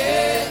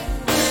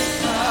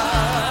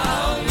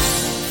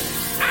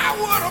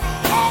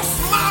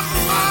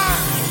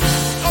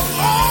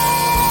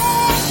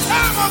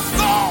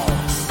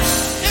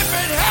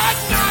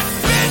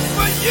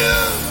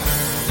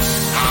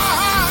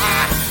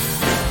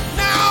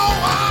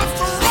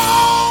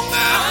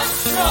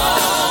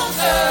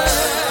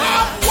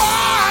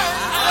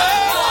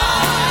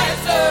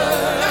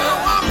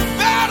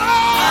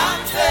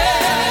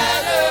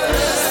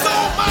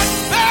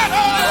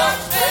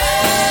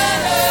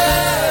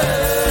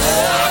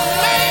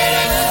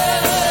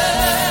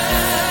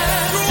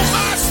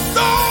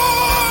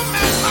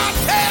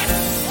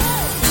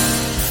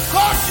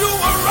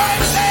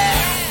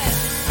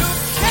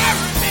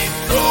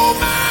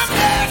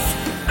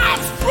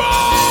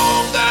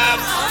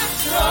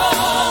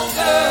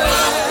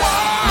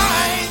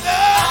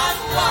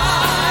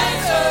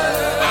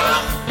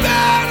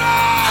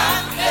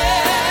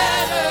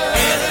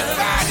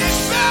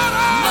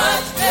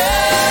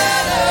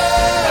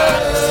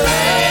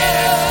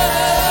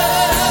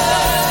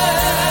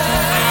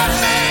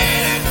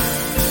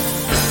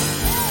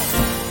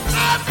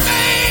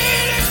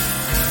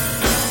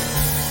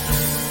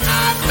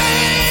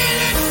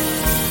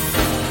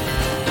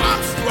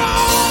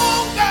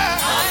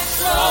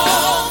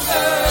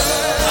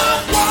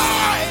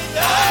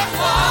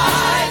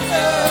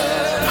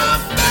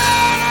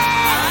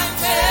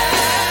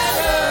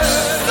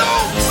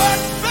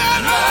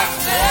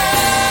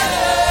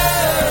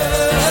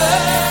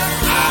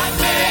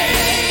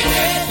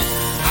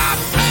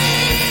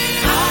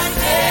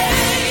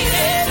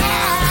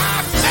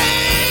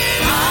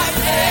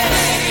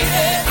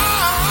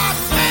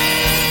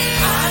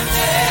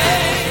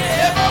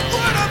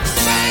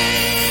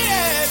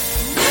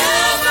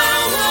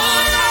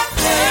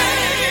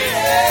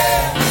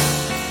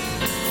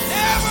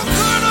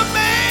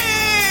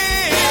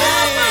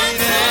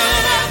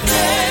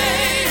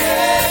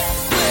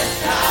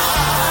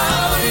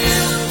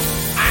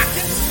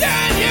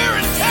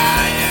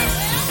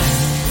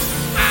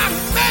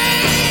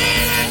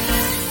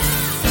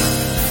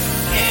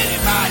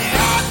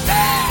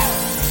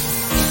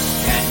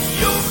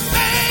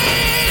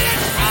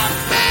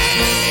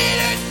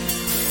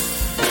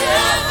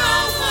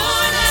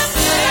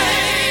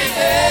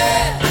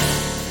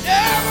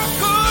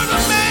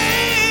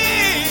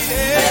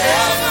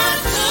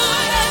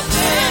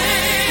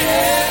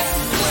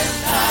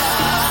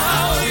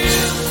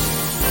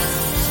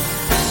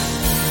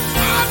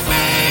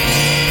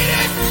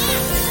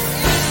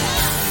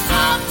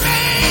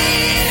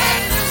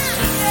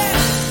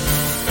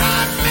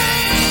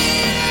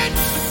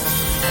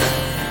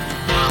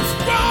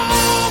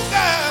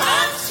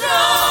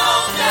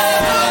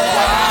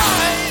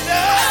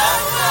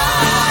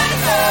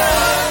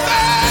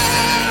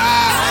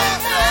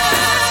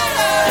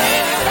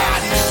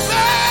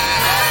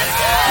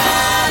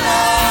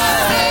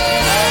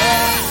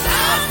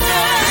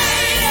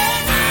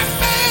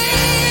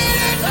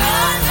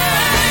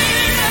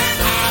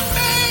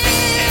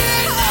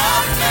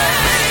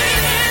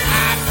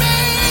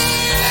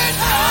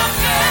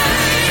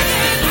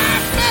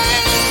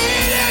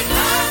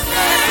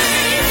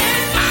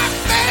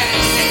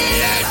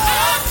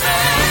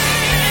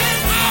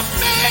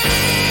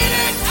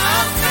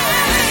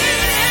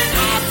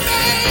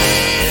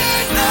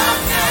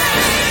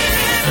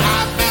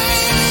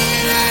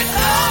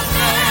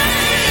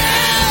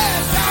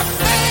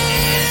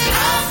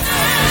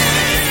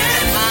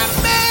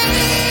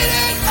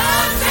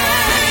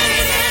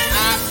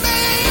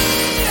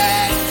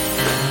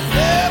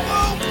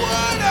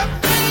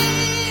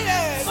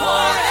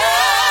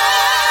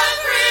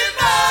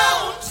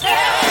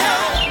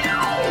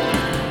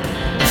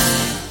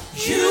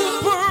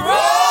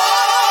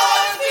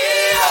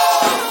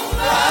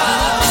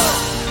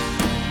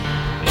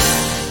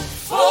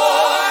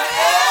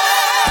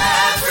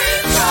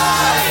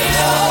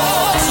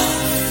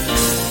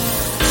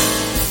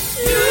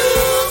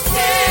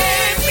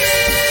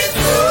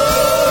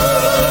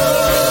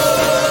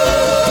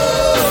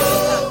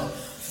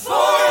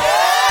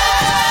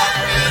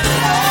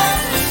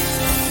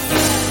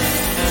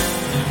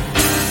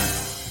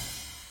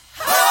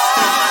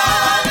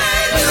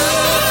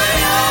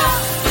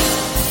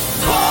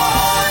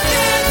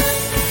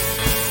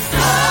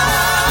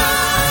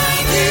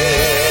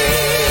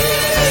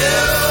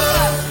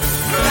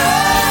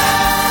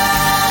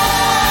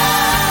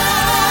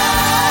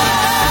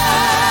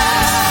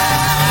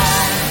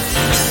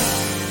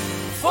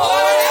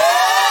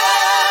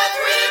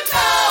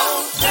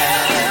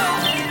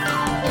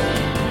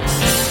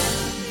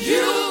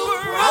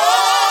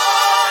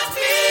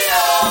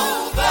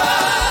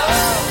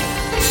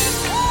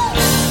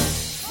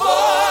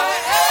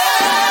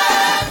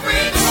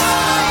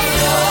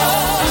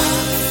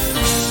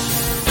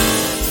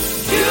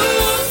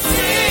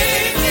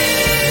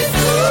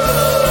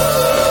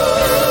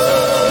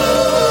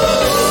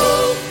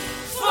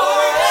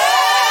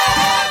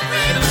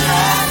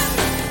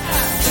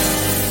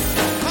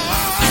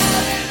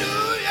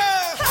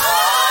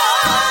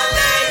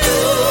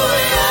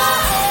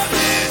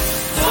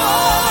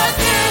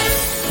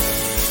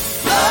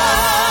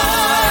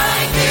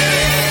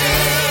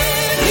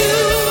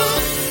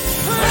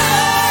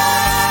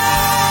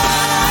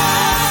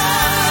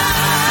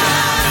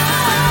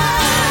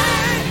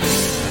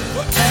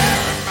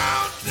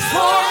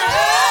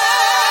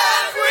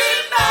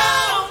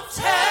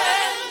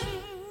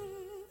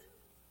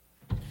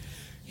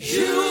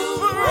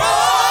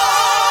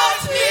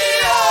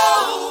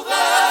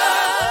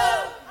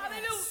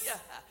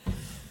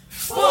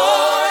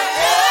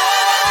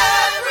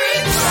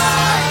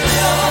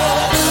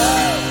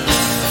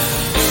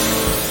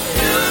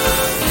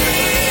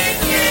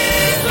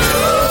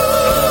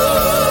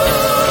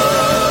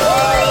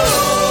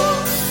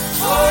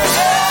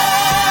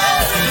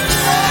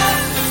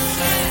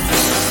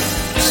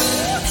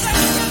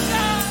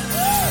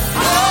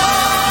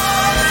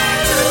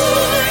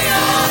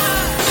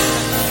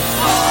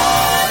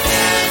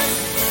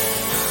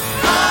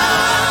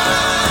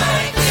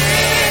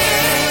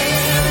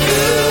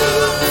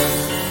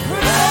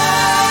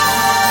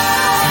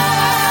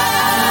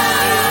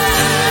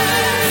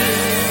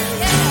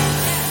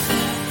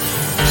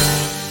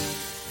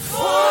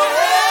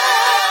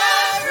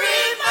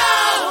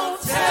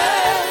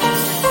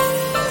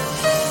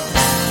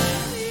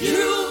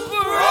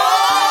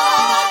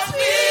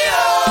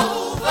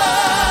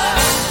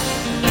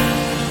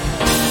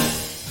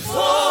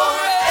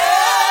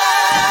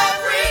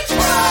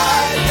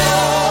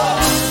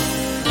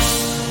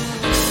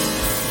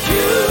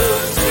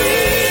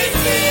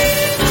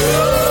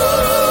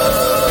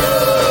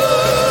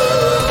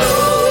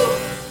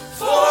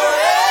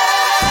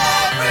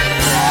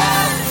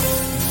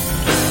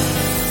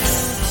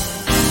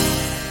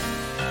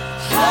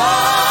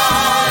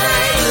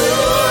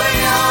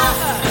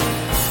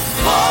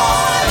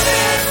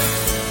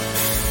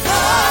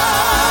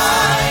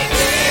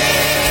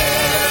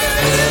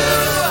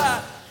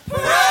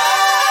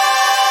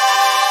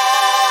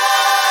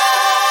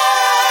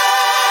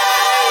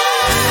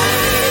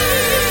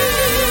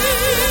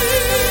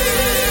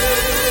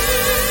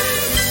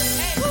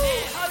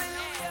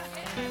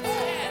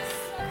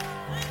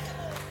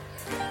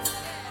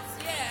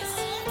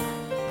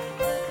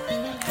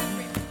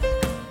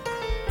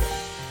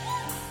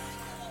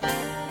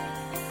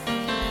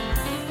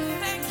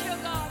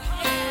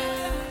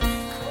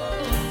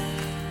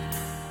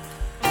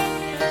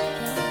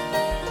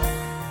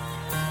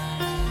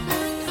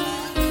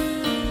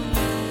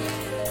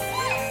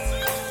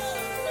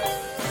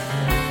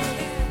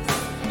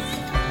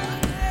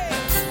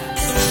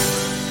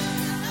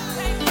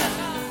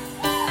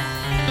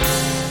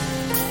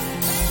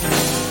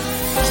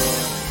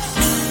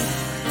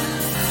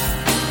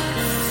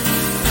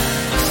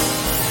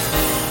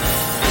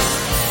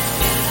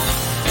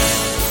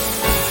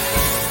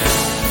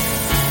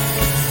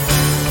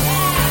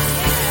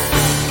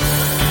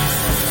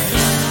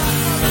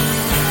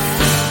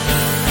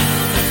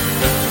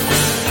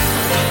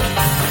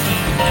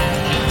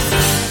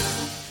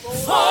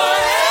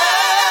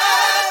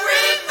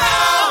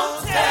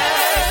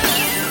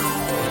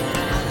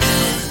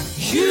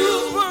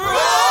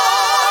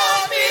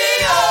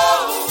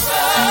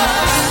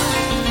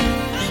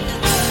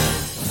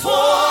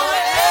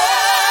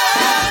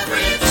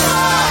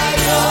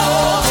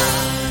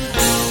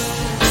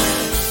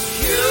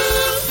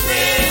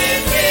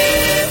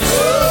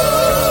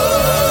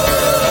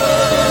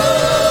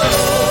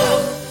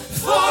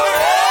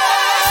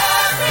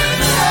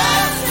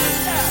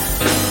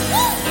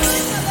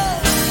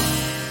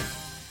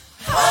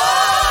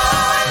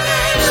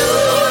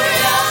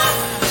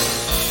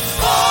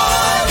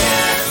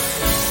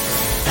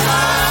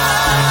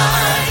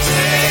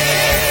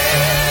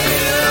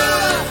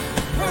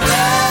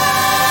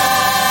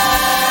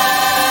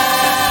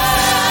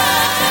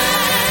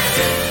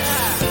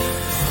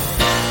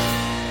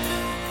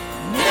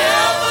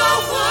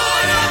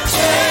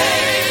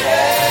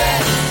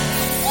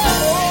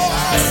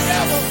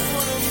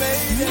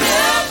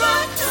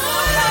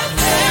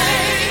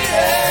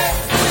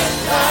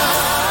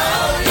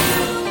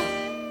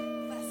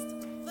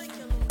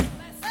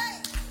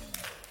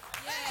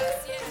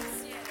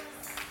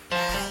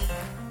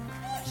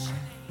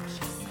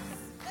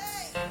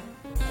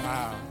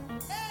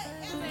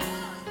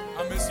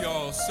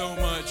 so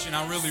much, and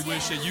I really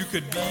wish that you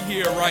could be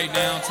here right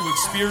now to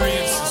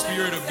experience the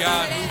Spirit of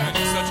God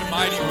moving in such a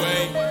mighty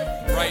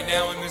way right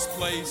now in this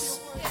place.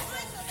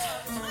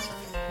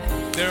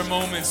 There are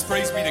moments,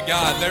 praise be to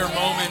God, there are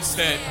moments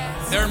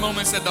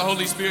that the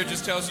Holy Spirit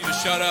just tells you to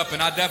shut up,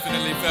 and I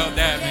definitely felt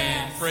that,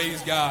 man.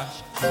 Praise God.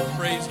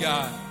 Praise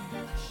God.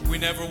 We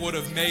never would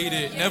have made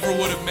it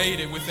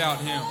without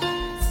Him.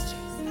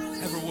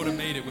 Never would have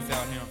made it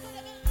without Him.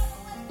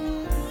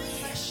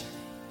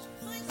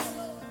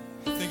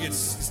 I think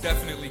it's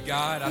definitely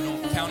God. I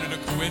don't count it a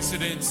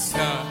coincidence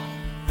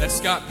that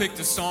Scott picked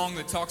a song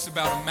that talks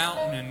about a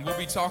mountain, and we'll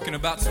be talking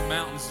about some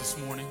mountains this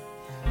morning.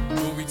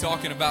 We'll be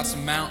talking about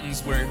some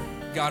mountains where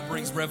God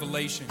brings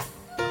revelation.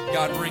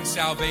 God brings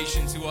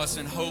salvation to us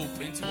and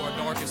hope into our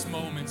darkest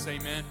moments.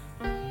 Amen.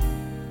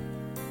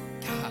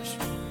 Gosh.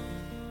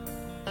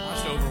 I'm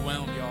just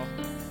overwhelmed, y'all.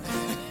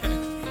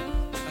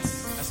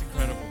 That's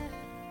incredible.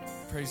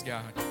 Praise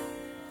God.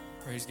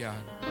 Praise God.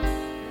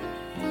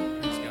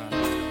 Praise God.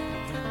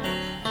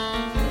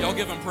 Y'all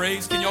give Him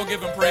praise. Can y'all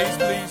give Him praise,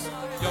 please?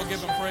 Y'all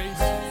give Him praise.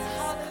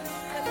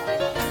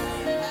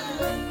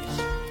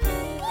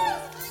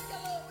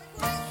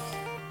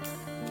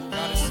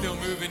 God is still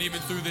moving even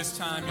through this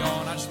time,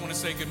 y'all. And I just want to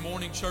say good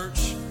morning,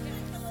 church.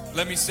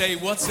 Let me say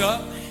what's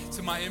up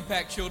to my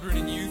Impact Children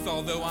and Youth,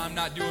 although I'm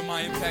not doing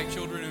my Impact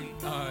Children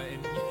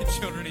and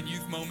Children and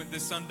Youth moment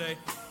this Sunday.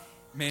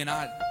 Man,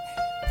 I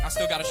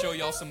still got to show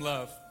y'all some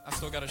love. And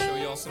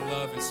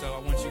so I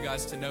want you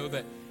guys to know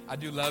that I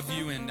do love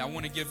you. And I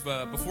want to give,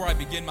 before I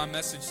begin my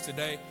message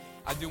today,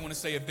 I do want to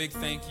say a big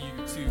thank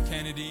you to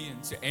Kennedy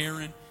and to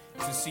Aaron,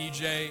 to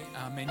CJ.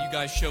 Man, you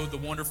guys showed the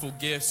wonderful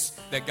gifts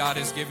that God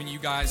has given you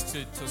guys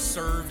to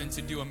serve and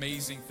to do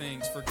amazing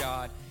things for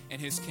God and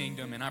His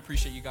kingdom. And I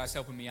appreciate you guys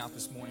helping me out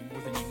this morning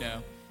more than you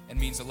know. It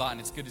means a lot, and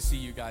it's good to see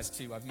you guys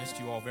too. I've missed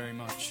you all very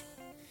much.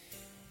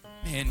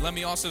 Man, let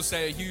me also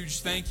say a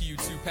huge thank you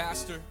to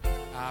Pastor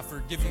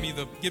for giving me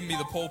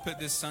the pulpit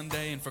this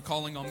Sunday and for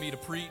calling on me to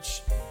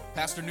preach.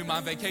 Pastor knew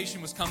my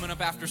vacation was coming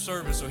up after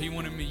service, so he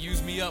wanted me to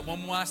use me up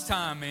one last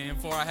time, man,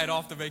 before I head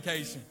off to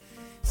vacation.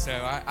 So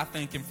I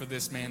thank him for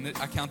this, man.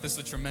 I count this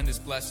a tremendous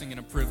blessing and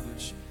a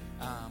privilege.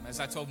 As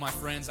I told my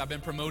friends, I've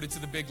been promoted to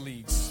the big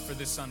leagues for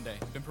this Sunday.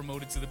 I've been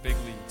promoted to the big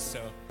leagues. So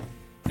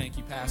thank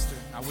you, Pastor.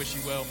 I wish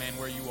you well, man,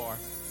 where you are.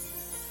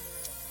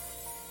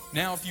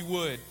 Now, if you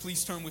would,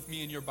 please turn with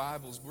me in your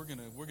Bibles. We're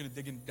gonna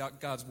dig in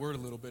God's Word a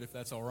little bit, if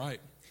that's all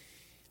right.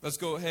 Let's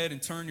go ahead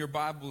and turn your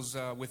Bibles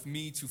with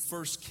me to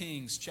 1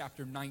 Kings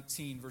chapter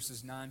 19,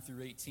 verses 9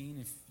 through 18.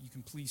 If you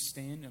can please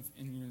stand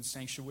in your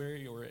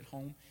sanctuary or at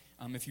home,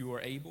 if you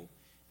are able.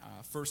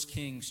 1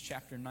 Kings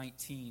chapter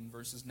 19,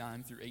 verses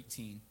 9 through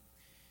 18.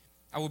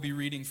 I will be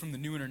reading from the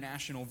New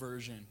International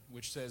Version,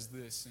 which says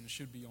this, and it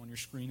should be on your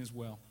screen as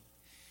well.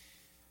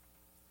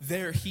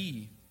 There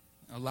he,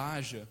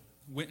 Elijah,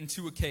 went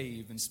into a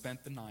cave and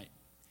spent the night.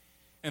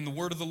 And the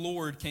word of the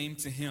Lord came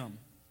to him.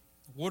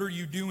 What are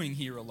you doing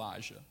here,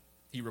 Elijah?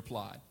 He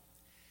replied,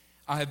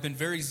 I have been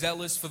very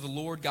zealous for the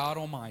Lord God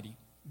Almighty.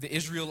 The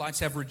Israelites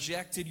have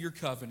rejected your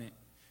covenant,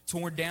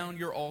 torn down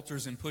your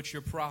altars, and put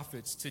your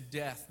prophets to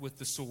death with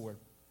the sword.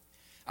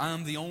 I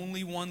am the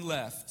only one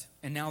left,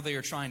 and now they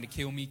are trying to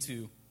kill me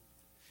too.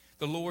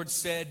 The Lord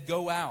said,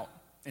 go out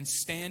and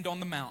stand on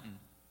the mountain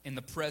in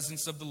the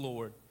presence of the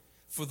Lord,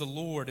 for the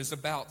Lord is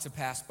about to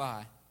pass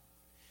by.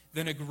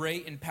 Then a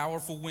great and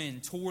powerful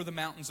wind tore the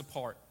mountains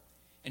apart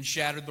and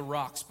shattered the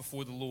rocks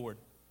before the Lord.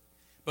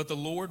 But the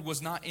Lord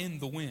was not in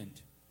the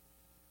wind.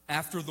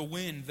 After the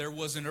wind there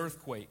was an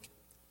earthquake,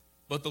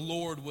 but the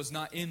Lord was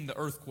not in the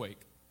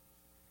earthquake.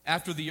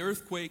 After the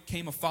earthquake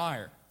came a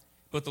fire,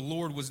 but the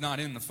Lord was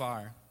not in the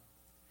fire.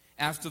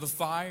 After the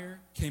fire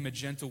came a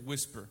gentle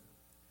whisper.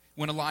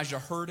 When Elijah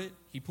heard it,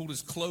 he pulled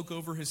his cloak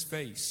over his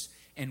face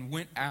and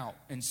went out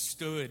and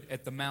stood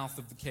at the mouth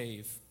of the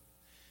cave.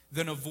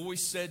 Then a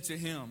voice said to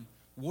him,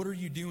 what are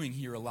you doing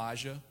here,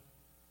 Elijah?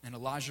 And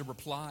Elijah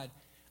replied,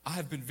 I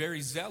have been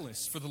very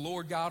zealous for the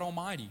Lord God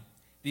Almighty.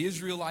 The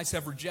Israelites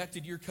have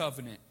rejected your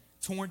covenant,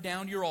 torn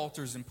down your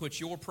altars, and put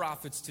your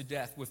prophets to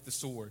death with the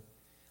sword.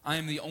 I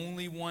am the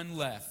only one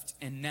left,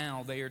 and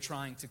now they are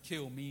trying to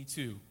kill me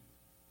too.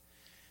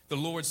 The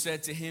Lord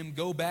said to him,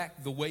 go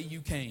back the way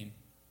you came,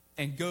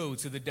 and go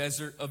to the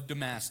desert of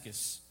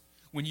Damascus.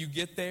 When you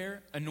get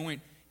there,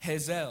 anoint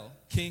Hazael,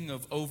 king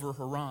of over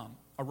Aram.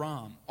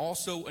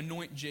 Also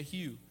anoint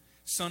Jehu,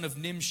 son of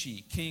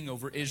Nimshi, king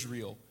over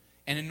Israel.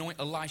 And anoint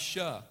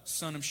Elisha,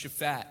 son of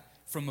Shaphat,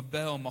 from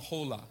Abel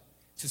Maholah,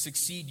 to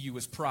succeed you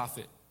as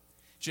prophet.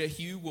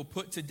 Jehu will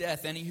put to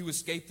death any who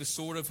escape the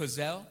sword of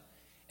Hazael,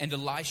 and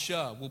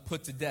Elisha will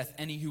put to death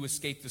any who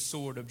escape the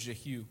sword of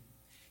Jehu.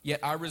 Yet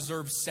I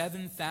reserve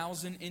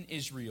 7,000 in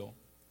Israel,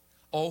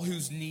 all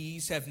whose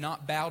knees have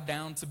not bowed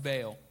down to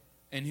Baal,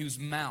 and whose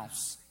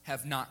mouths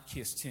have not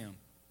kissed him.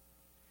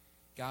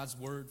 God's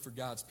word for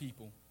God's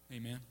people.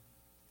 Amen.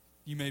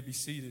 You may be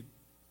seated.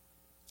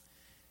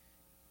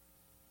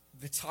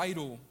 The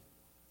title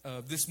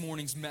of this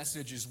morning's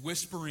message is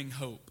Whispering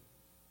Hope.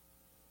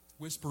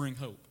 Whispering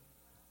Hope.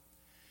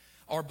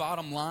 our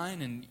bottom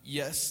line, and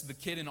yes, the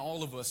kid in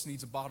all of us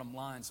needs a bottom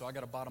line, so I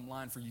got a bottom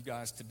line for you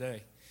guys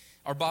today.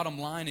 Our bottom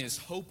line is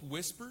hope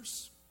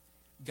whispers,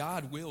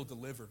 God will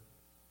deliver.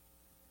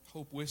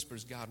 Hope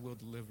whispers, God will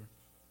deliver.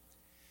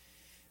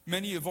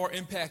 Many of our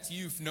Impact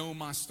youth know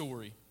my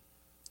story.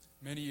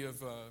 Many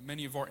of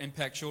our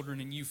Impact children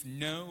and youth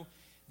know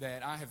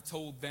that I have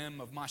told them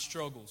of my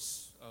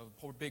struggles,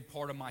 a big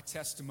part of my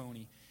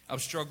testimony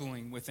of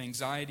struggling with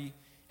anxiety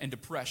and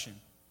depression.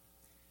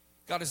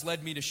 God has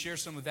led me to share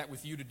some of that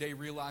with you today,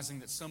 realizing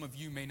that some of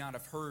you may not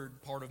have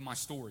heard part of my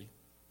story.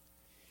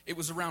 It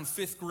was around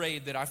 5th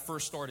grade that I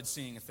first started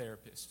seeing a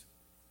therapist.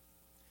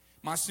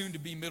 My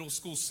soon-to-be middle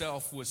school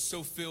self was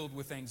so filled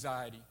with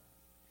anxiety.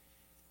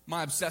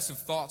 My obsessive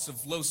thoughts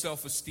of low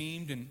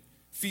self-esteem and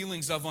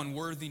feelings of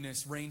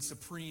unworthiness reigned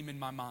supreme in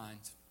my mind.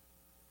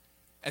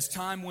 As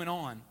time went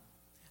on,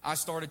 I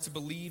started to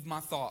believe my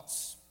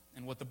thoughts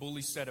and what the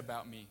bullies said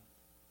about me.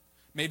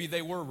 Maybe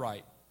they were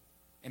right,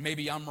 and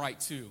maybe I'm right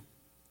too.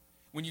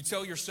 When you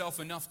tell yourself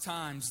enough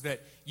times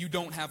that you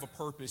don't have a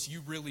purpose,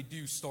 you really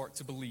do start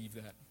to believe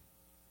that.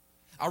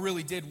 I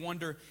really did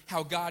wonder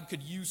how God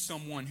could use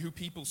someone who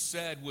people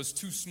said was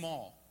too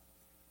small,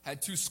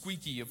 had too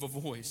squeaky of a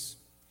voice,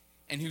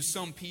 and who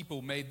some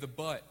people made the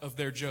butt of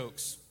their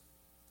jokes.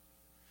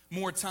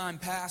 More time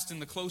passed,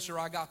 and the closer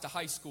I got to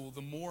high school,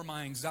 the more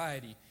my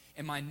anxiety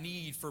and my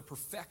need for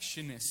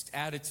perfectionist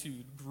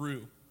attitude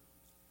grew.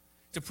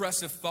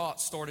 Depressive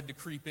thoughts started to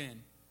creep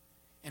in,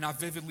 and I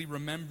vividly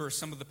remember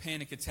some of the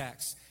panic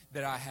attacks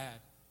that I had.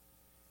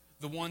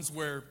 The ones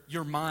where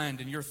your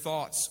mind and your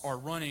thoughts are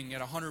running at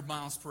 100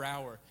 miles per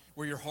hour,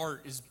 where your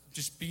heart is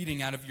just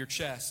beating out of your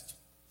chest.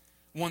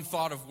 One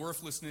thought of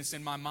worthlessness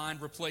in my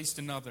mind replaced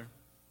another.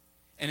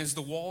 And as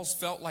the walls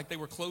felt like they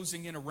were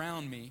closing in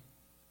around me,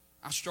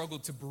 I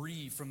struggled to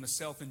breathe from the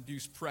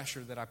self-induced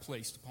pressure that I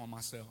placed upon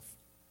myself.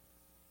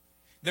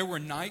 There were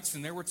nights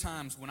and there were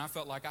times when I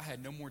felt like I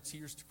had no more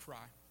tears to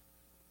cry.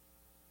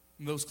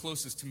 And those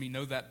closest to me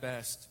know that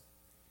best.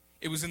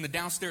 It was in the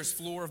downstairs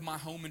floor of my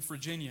home in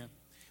Virginia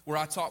where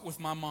I talked with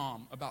my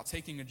mom about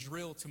taking a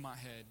drill to my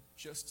head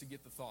just to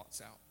get the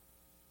thoughts out,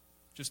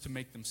 just to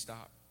make them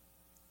stop.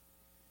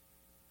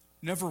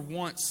 Never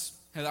once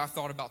had I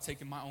thought about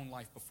taking my own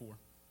life before.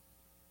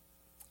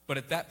 But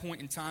at that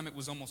point in time, it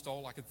was almost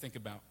all I could think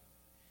about.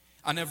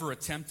 I never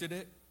attempted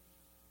it,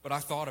 but I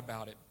thought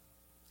about it.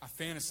 I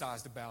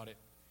fantasized about it.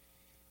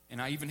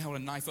 And I even held a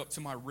knife up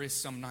to my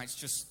wrist some nights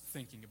just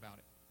thinking about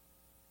it.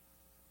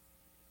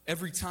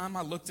 Every time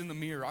I looked in the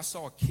mirror, I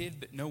saw a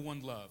kid that no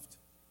one loved,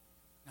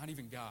 not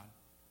even God.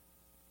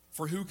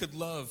 For who could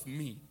love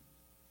me?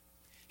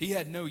 He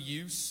had no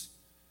use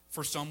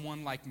for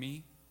someone like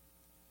me.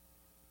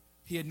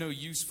 He had no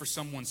use for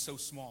someone so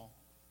small.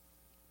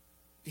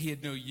 He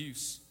had no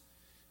use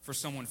for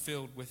someone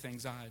filled with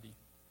anxiety.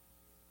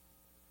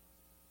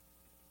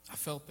 I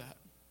felt that.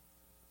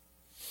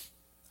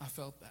 I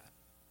felt that.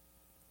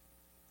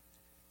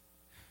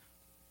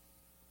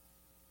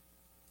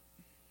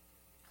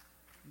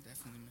 I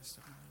definitely messed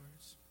up my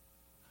words.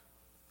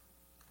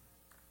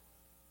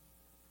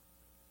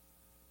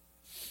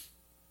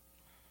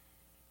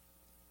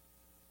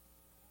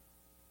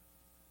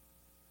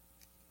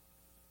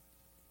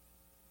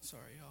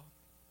 Sorry, y'all.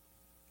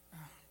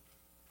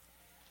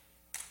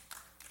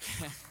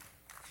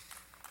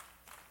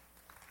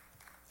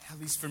 At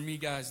least for me,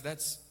 guys,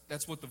 that's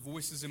what the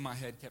voices in my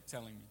head kept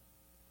telling me.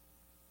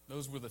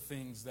 Those were the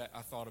things that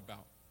I thought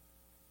about.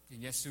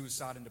 And yes,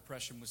 suicide and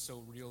depression was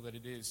so real that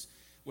it is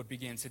what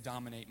began to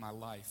dominate my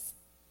life.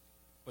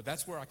 But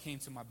that's where I came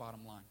to my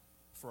bottom line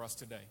for us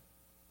today.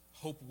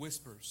 Hope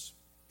whispers,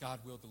 God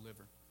will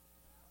deliver.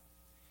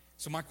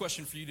 So my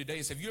question for you today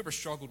is, have you ever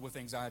struggled with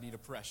anxiety and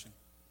depression?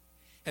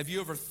 Have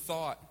you ever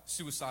thought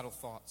suicidal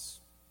thoughts?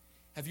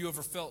 Have you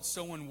ever felt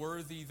so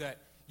unworthy that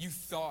you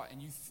thought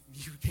and you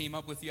came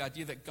up with the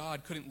idea that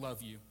God couldn't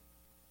love you,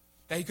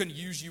 that He couldn't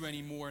use you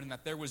anymore, and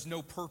that there was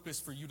no purpose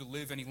for you to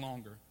live any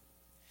longer?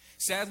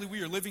 Sadly,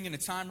 we are living in a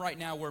time right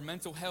now where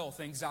mental health,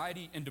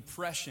 anxiety, and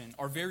depression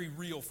are very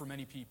real for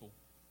many people.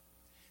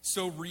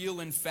 So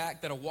real, in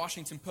fact, that a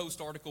Washington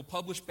Post article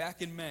published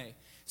back in May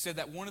said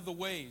that one of the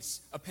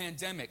ways a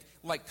pandemic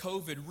like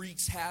COVID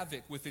wreaks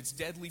havoc with its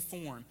deadly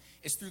form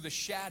is through the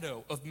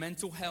shadow of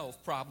mental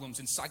health problems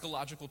and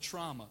psychological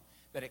trauma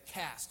that it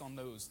casts on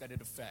those that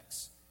it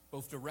affects,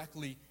 both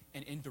directly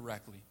and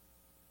indirectly.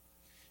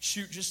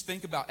 Shoot, just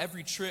think about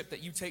every trip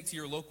that you take to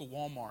your local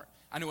Walmart.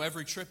 I know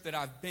every trip that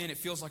I've been, it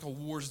feels like a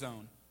war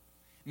zone.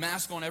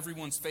 Masks on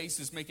everyone's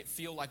faces make it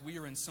feel like we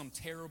are in some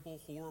terrible,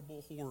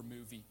 horrible horror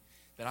movie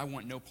that I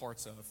want no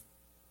parts of.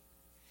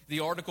 The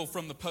article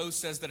from the Post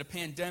says that a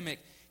pandemic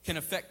can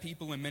affect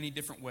people in many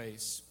different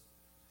ways.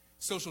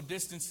 Social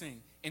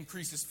distancing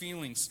increases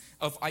feelings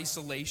of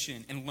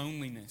isolation and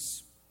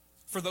loneliness.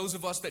 For those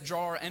of us that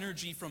draw our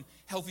energy from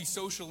healthy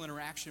social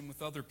interaction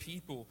with other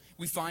people,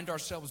 we find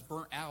ourselves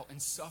burnt out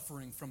and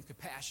suffering from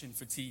compassion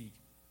fatigue.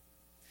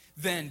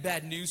 Then,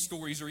 bad news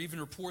stories or even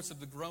reports of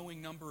the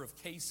growing number of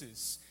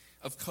cases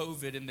of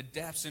COVID and the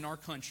deaths in our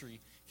country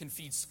can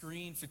feed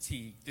screen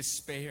fatigue,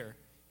 despair,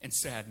 and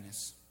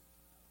sadness.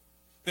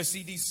 The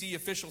CDC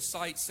official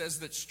site says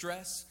that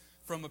stress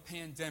from a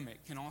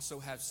pandemic can also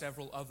have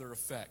several other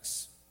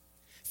effects.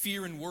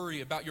 Fear and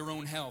worry about your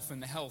own health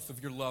and the health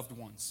of your loved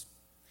ones,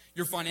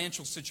 your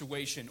financial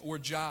situation or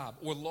job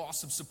or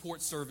loss of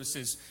support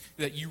services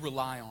that you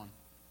rely on,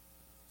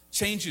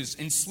 changes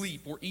in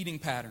sleep or eating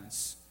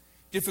patterns,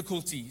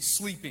 difficulty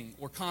sleeping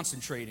or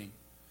concentrating,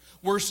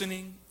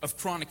 worsening of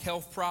chronic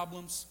health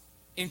problems,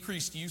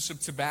 increased use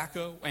of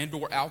tobacco and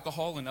or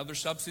alcohol and other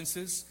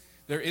substances.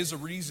 There is a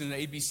reason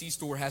the ABC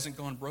store hasn't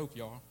gone broke,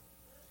 y'all.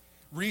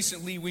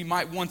 Recently, we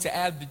might want to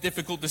add the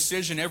difficult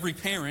decision every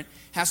parent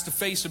has to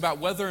face about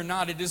whether or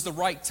not it is the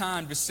right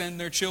time to send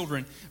their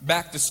children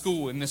back to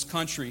school in this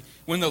country,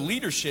 when the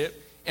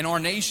leadership in our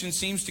nation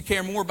seems to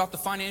care more about the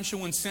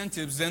financial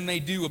incentives than they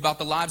do about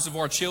the lives of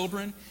our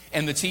children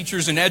and the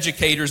teachers and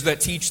educators that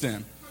teach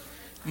them.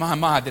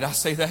 My, did I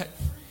say that?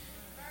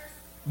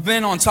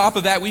 Then on top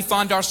of that, we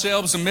find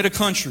ourselves amid a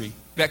country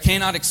that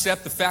cannot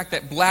accept the fact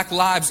that black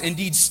lives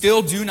indeed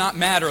still do not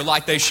matter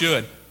like they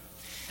should.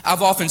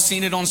 I've often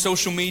seen it on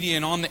social media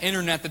and on the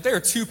internet that there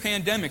are two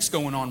pandemics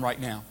going on right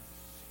now.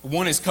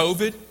 One is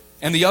COVID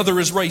and the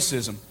other is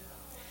racism.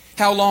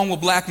 How long will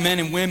black men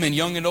and women,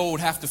 young and old,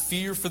 have to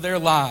fear for their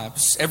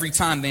lives every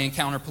time they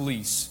encounter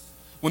police?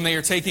 When they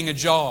are taking a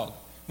jog,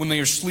 when they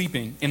are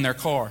sleeping in their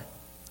car?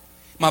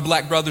 My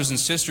black brothers and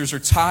sisters are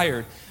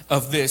tired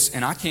of this,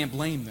 and I can't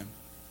blame them.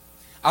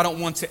 I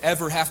don't want to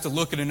ever have to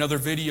look at another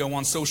video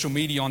on social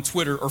media, on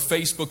Twitter or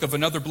Facebook, of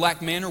another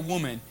black man or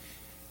woman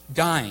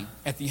dying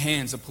at the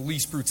hands of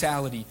police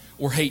brutality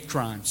or hate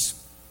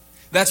crimes.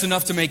 That's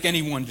enough to make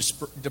anyone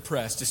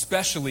depressed,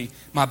 especially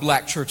my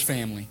black church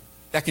family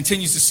that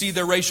continues to see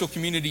their racial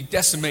community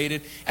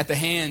decimated at the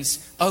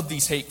hands of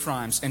these hate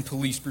crimes and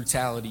police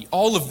brutality.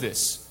 All of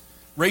this,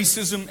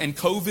 racism and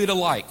COVID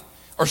alike,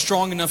 are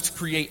strong enough to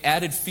create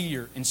added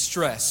fear and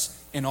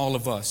stress in all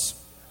of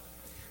us.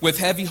 With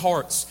heavy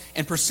hearts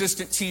and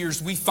persistent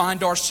tears, we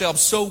find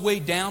ourselves so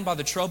weighed down by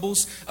the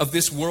troubles of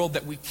this world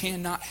that we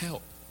cannot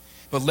help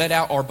but let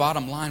out our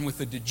bottom line with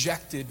a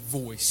dejected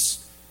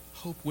voice.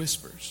 Hope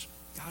whispers,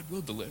 God will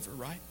deliver,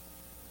 right?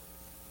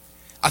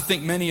 I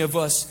think many of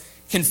us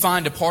can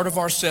find a part of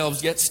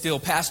ourselves yet still,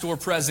 past or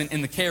present,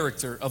 in the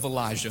character of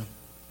Elijah.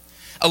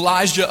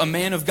 Elijah, a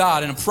man of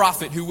God and a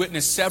prophet who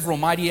witnessed several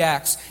mighty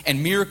acts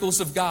and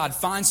miracles of God,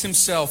 finds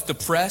himself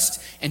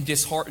depressed and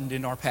disheartened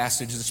in our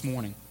passage this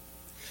morning.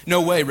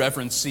 No way,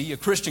 Reverend C, a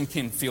Christian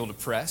can feel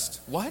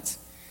depressed. What?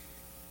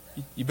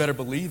 You better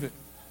believe it.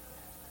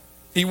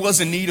 He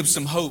was in need of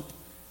some hope.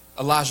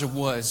 Elijah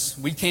was.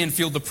 We can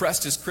feel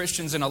depressed as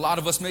Christians, and a lot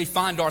of us may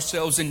find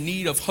ourselves in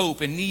need of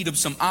hope, in need of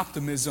some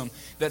optimism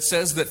that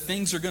says that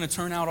things are going to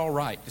turn out all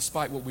right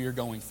despite what we are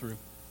going through.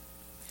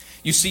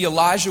 You see,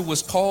 Elijah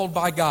was called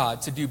by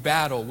God to do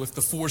battle with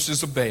the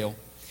forces of Baal,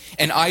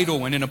 an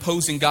idol and an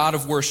opposing God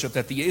of worship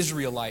that the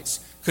Israelites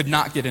could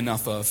not get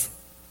enough of.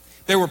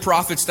 There were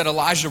prophets that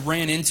Elijah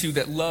ran into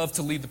that loved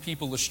to lead the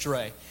people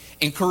astray,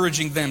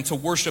 encouraging them to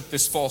worship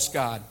this false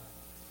god.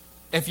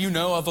 If you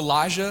know of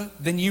Elijah,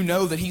 then you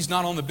know that he's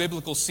not on the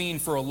biblical scene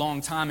for a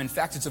long time. In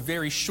fact, it's a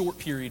very short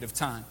period of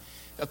time,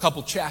 a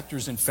couple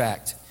chapters, in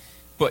fact.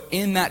 But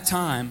in that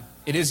time,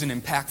 it is an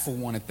impactful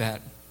one at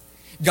that.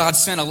 God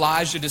sent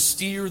Elijah to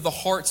steer the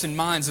hearts and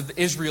minds of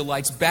the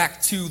Israelites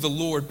back to the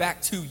Lord,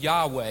 back to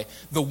Yahweh,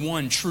 the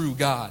one true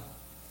God.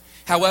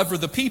 However,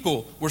 the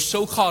people were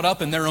so caught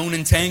up in their own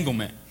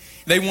entanglement.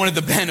 They wanted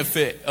the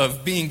benefit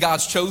of being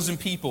God's chosen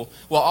people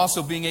while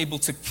also being able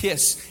to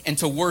kiss and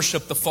to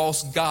worship the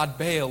false god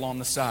Baal on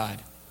the side.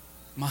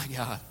 My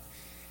God.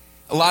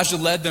 Elijah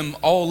led them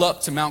all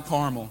up to Mount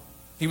Carmel.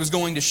 He was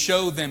going to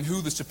show them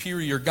who the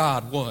superior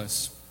God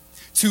was.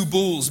 2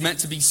 bulls meant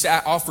to be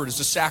offered as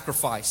a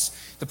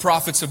sacrifice. The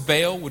prophets of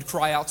Baal would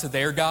cry out to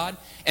their God,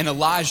 and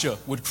Elijah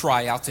would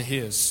cry out to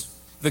his,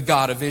 the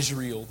God of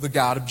Israel, the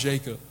God of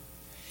Jacob.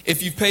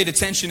 If you've paid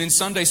attention in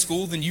Sunday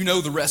school, then you know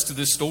the rest of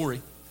this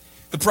story.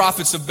 The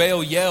prophets of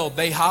Baal yelled,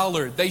 they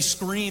hollered, they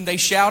screamed, they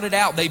shouted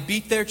out, they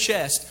beat their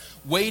chest,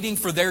 waiting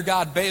for their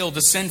god Baal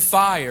to send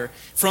fire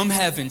from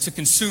heaven to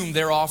consume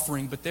their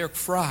offering, but their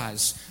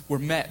cries were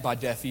met by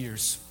deaf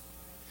ears.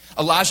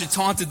 Elijah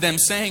taunted them,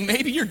 saying,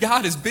 maybe your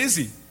God is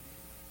busy.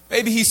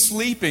 Maybe he's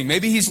sleeping.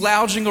 Maybe he's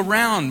lounging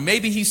around.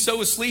 Maybe he's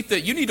so asleep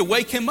that you need to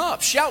wake him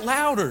up. Shout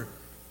louder,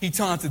 he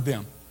taunted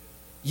them.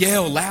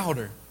 Yell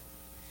louder.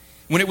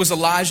 When it was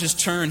Elijah's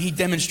turn, he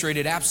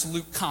demonstrated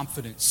absolute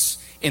confidence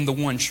in the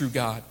one true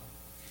God.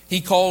 He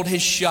called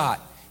his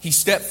shot. He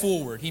stepped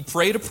forward. He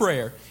prayed a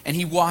prayer, and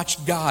he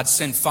watched God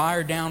send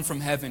fire down from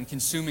heaven,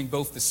 consuming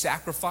both the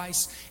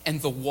sacrifice and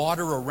the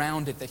water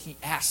around it that he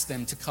asked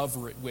them to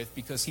cover it with,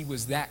 because he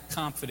was that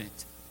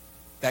confident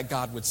that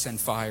God would send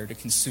fire to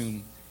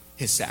consume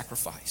his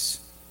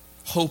sacrifice.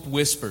 Hope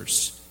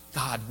whispers,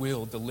 God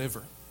will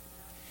deliver.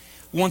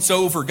 Once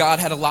over, God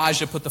had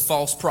Elijah put the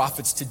false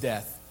prophets to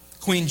death.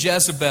 Queen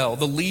Jezebel,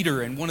 the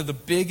leader and one of the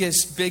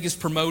biggest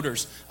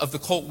promoters of the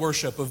cult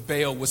worship of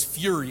Baal, was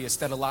furious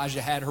that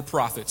Elijah had her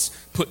prophets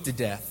put to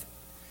death.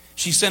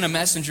 She sent a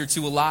messenger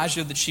to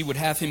Elijah that she would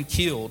have him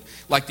killed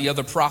like the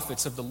other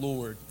prophets of the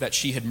Lord that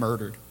she had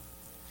murdered.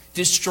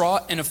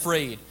 Distraught and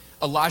afraid,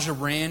 Elijah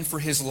ran for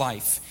his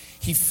life.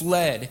 He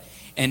fled,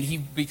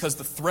 and because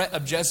the threat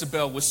of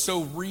Jezebel was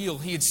so real,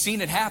 he had seen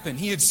it happen.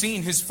 He had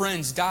seen his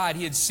friends die.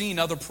 He had seen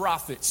other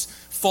prophets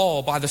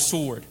fall by the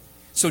sword.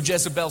 So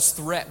Jezebel's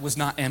threat was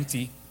not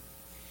empty.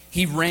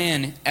 He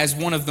ran as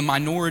one of the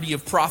minority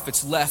of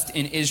prophets left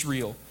in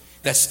Israel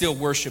that still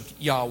worshiped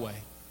Yahweh.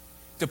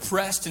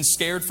 Depressed and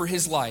scared for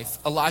his life,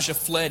 Elijah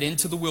fled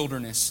into the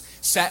wilderness,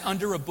 sat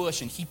under a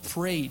bush, and he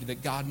prayed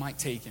that God might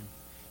take him.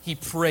 He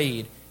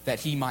prayed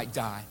that he might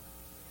die.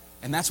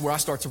 And that's where I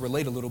start to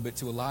relate a little bit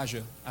to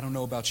Elijah. I don't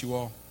know about you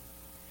all.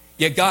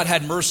 Yet God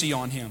had mercy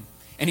on him,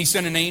 and he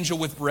sent an angel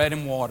with bread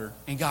and water,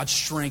 and God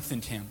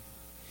strengthened him.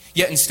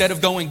 Yet instead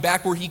of going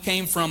back where he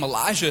came from,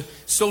 Elijah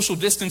social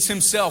distanced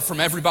himself from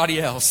everybody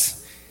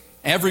else,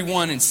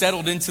 everyone, and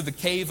settled into the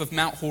cave of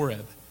Mount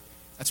Horeb.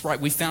 That's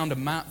right, we find a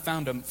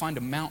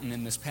mountain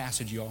in this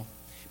passage, y'all.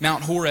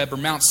 Mount Horeb, or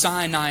Mount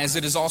Sinai, as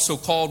it is also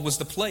called, was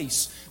the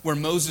place where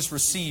Moses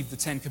received the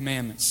Ten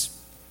Commandments.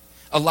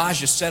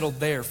 Elijah settled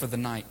there for the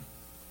night.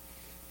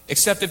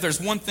 Except if there's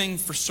one thing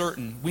for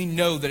certain, we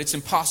know that it's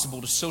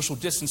impossible to social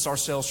distance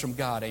ourselves from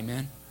God,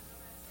 amen?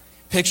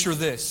 Picture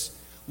this.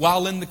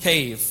 While in the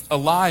cave,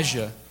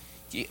 Elijah,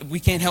 we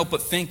can't help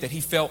but think that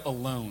he felt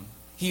alone.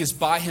 He is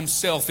by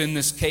himself in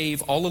this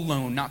cave, all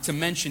alone, not to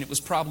mention it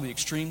was probably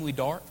extremely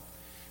dark,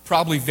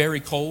 probably very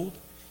cold,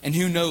 and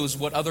who knows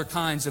what other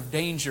kinds of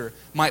danger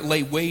might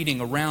lay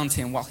waiting around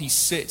him while he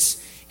sits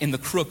in the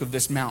crook of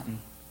this mountain.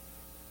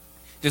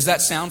 Does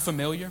that sound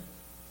familiar?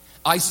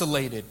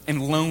 Isolated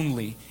and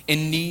lonely,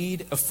 in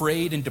need,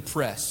 afraid, and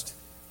depressed.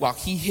 While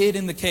he hid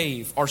in the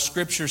cave, our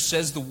scripture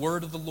says the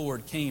word of the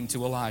Lord came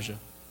to Elijah.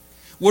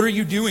 "What are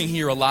you doing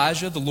here,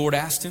 Elijah?" the Lord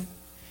asked him,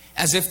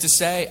 as if to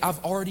say,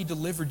 "I've already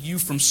delivered you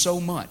from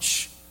so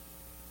much.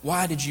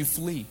 Why did you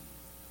flee?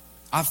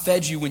 I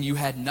fed you when you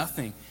had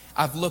nothing.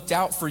 I've looked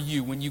out for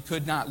you when you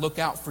could not look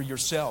out for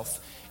yourself.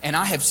 And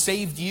I have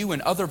saved you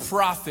and other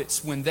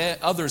prophets when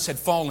others had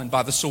fallen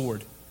by the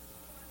sword."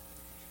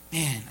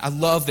 Man, I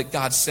love that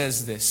God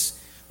says this.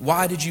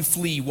 Why did you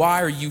flee?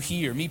 Why are you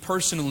here? Me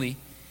personally,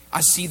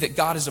 I see that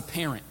God is a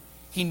parent.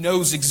 He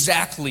knows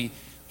exactly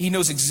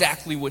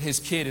what his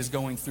kid is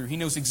going through. He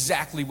knows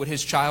exactly what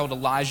his child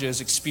Elijah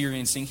is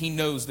experiencing. He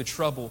knows the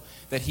trouble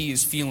that he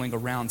is feeling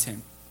around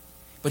him.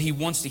 But he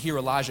wants to hear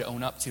Elijah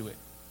own up to it.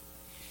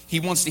 He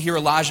wants to hear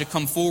Elijah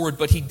come forward,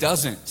 but he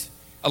doesn't.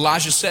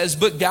 Elijah says,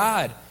 "But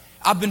God,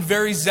 I've been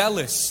very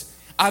zealous.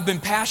 I've been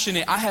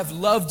passionate. I have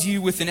loved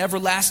you with an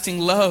everlasting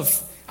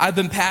love. I've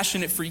been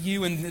passionate for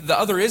you." And the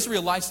other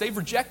Israelites, they've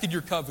rejected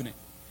your covenant.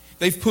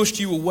 They've pushed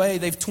you away.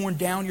 They've torn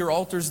down your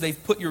altars.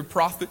 They've put your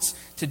prophets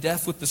to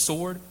death with the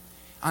sword.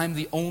 I'm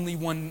the only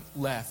one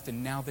left,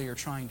 and now they are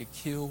trying to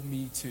kill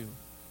me too.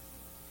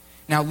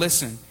 Now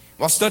listen,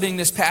 while studying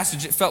this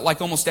passage, it felt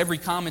like almost every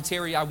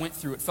commentary I went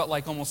through, it felt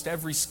like almost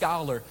every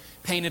scholar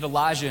painted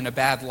Elijah in a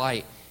bad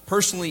light.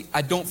 Personally,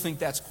 I don't think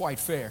that's quite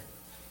fair.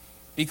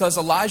 Because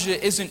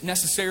Elijah isn't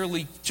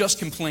necessarily just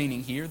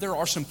complaining here. There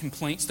are some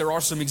complaints. There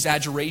are some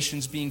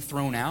exaggerations being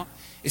thrown out.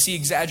 Is he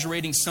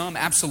exaggerating some?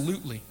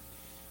 Absolutely.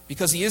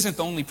 Because he isn't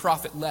the only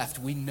prophet left.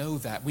 We know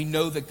that. We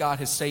know that God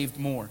has saved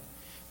more.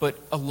 But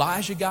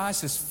Elijah,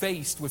 guys, is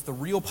faced with the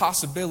real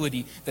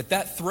possibility that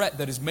that threat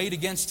that is made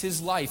against his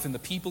life and the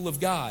people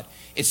of God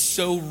is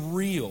so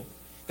real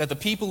that the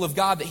people of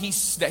God that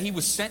he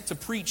was sent to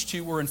preach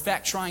to were in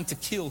fact trying to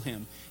kill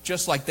him,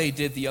 just like they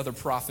did the other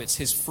prophets,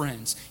 his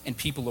friends, and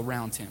people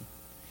around him.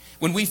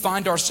 When we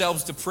find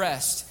ourselves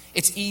depressed,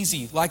 it's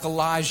easy, like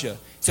Elijah,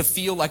 to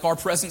feel like our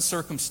present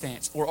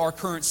circumstance or our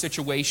current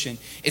situation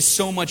is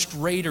so much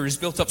greater, is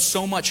built up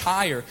so much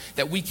higher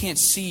that we can't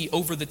see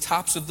over the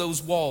tops of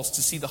those walls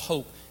to see the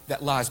hope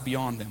that lies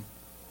beyond them.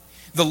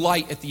 The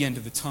light at the end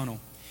of the tunnel.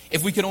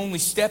 If we could only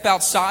step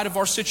outside of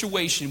our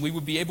situation, we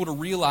would be able to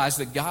realize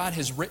that God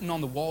has written on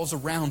the walls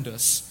around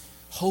us,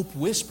 hope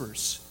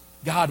whispers,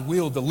 God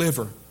will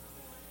deliver.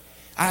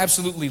 I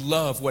absolutely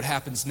love what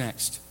happens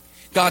next.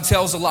 God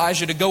tells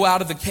Elijah to go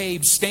out of the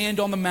cave, stand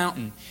on the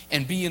mountain,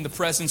 and be in the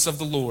presence of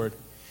the Lord,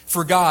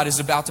 for God is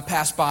about to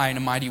pass by in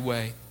a mighty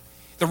way.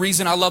 The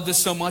reason I love this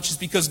so much is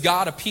because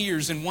God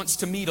appears and wants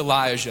to meet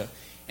Elijah.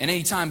 And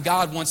anytime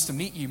God wants to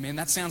meet you, man,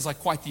 that sounds like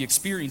quite the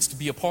experience to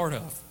be a part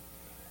of.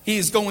 He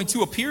is going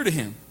to appear to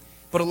him,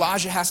 but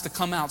Elijah has to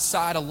come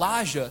outside.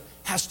 Elijah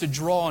has to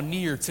draw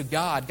near to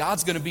God.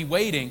 God's going to be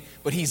waiting,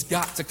 but he's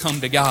got to come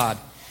to God.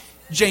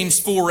 James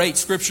 4:8,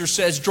 Scripture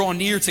says, "Draw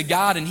near to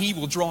God and He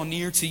will draw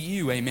near to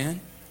you." Amen.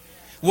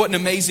 What an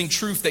amazing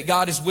truth that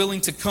God is willing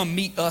to come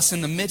meet us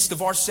in the midst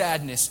of our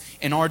sadness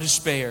and our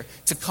despair,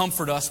 to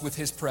comfort us with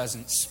His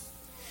presence.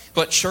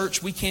 But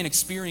church, we can't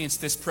experience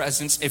this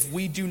presence if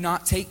we do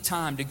not take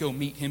time to go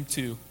meet Him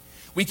too.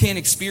 We can't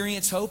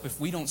experience hope if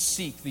we don't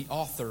seek the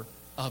author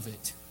of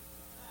it.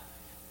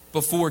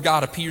 Before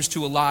God appears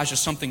to Elijah,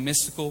 something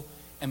mystical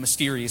and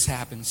mysterious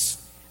happens.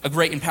 A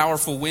great and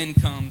powerful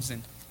wind comes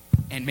and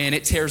And man,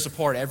 it tears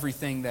apart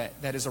everything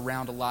that is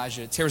around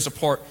Elijah. It tears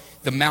apart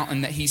the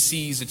mountain that he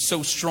sees. It's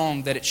so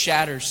strong that it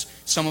shatters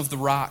some of the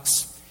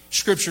rocks.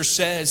 Scripture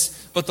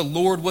says, but the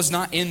Lord was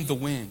not in the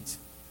wind.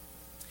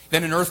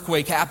 Then an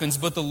earthquake happens,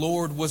 but the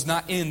Lord was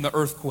not in the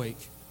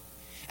earthquake.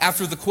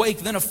 After the quake,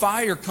 then a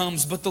fire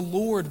comes, but the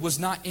Lord was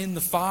not in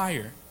the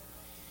fire.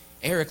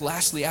 Eric,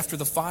 lastly, after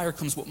the fire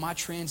comes, what my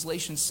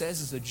translation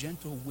says is a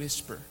gentle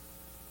whisper.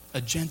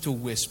 A gentle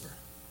whisper.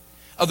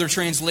 Other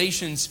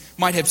translations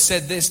might have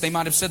said this. They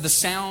might have said the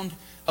sound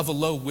of a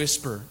low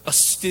whisper, a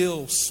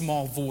still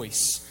small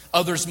voice.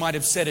 Others might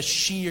have said a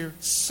sheer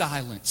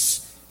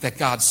silence that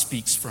God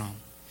speaks from.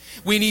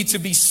 We need to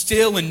be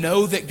still and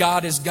know that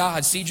God is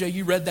God. CJ,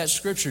 you read that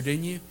scripture,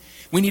 didn't you?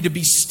 We need to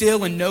be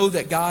still and know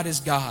that God is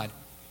God.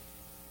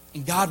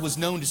 And God was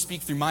known to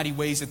speak through mighty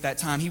ways at that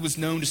time. He was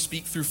known to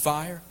speak through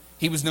fire.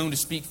 He was known to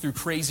speak through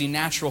crazy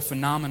natural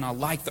phenomena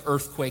like the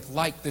earthquake,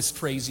 like this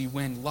crazy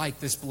wind,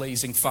 like this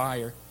blazing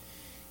fire.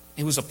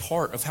 It was a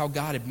part of how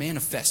God had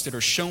manifested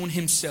or shown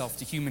himself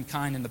to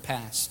humankind in the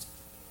past.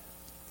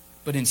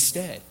 But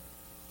instead,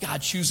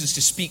 God chooses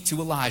to speak to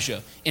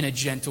Elijah in a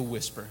gentle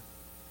whisper.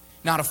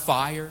 Not a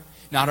fire,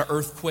 not an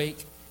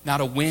earthquake,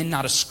 not a wind,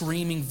 not a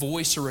screaming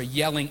voice or a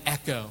yelling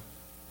echo.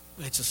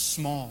 But it's a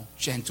small,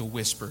 gentle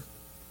whisper.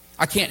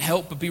 I can't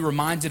help but be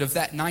reminded of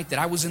that night that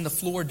I was in the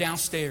floor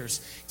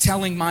downstairs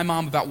telling my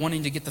mom about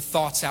wanting to get the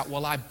thoughts out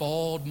while I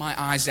bawled my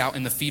eyes out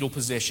in the fetal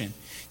position.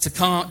 To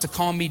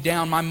calm me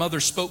down, my mother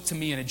spoke to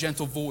me in a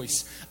gentle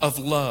voice of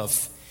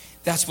love.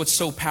 That's what's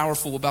so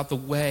powerful about the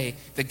way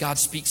that God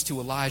speaks to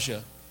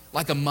Elijah.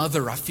 Like a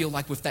mother, I feel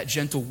like with that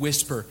gentle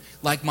whisper,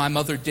 like my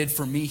mother did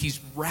for me,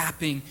 he's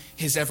wrapping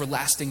his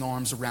everlasting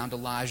arms around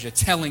Elijah,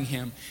 telling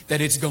him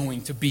that it's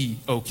going to be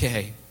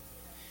okay.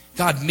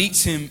 God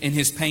meets him in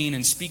his pain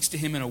and speaks to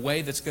him in a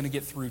way that's going to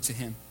get through to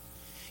him.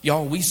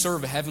 Y'all, we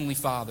serve a heavenly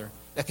Father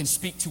that can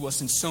speak to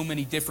us in so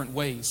many different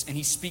ways, and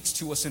he speaks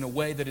to us in a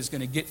way that is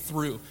going to get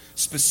through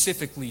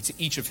specifically to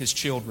each of his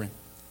children,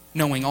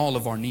 knowing all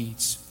of our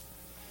needs.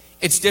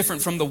 It's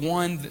different from the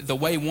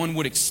way one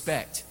would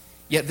expect.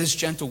 Yet this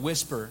gentle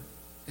whisper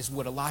is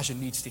what Elijah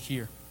needs to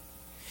hear.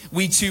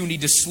 We too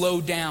need to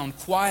slow down,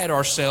 quiet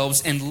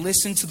ourselves, and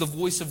listen to the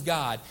voice of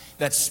God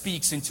that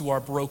speaks into our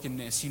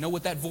brokenness. You know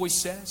what that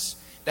voice says?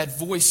 That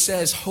voice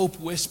says, hope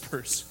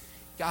whispers,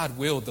 God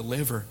will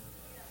deliver.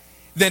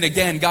 Then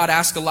again, God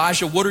asked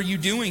Elijah, what are you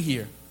doing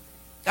here?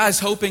 Guys,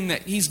 hoping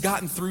that he's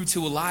gotten through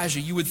to Elijah.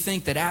 You would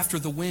think that after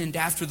the wind,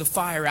 after the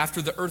fire,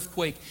 after the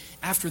earthquake,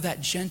 after that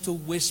gentle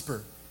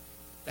whisper,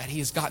 that he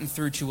has gotten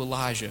through to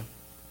Elijah.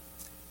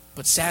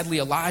 But sadly,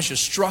 Elijah,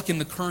 stuck in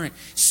the current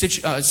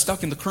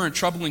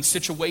troubling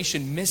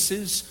situation,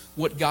 misses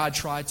what God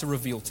tried to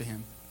reveal to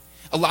him.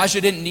 Elijah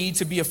didn't need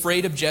to be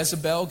afraid of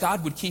Jezebel.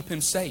 God would keep him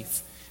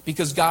safe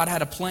because God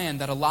had a plan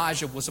that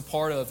Elijah was a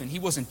part of, and he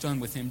wasn't done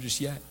with him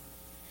just yet.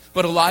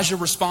 But Elijah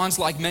responds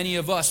like many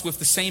of us with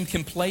the same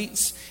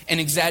complaints and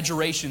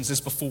exaggerations as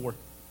before.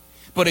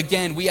 But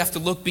again, we have to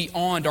look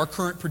beyond our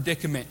current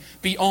predicament,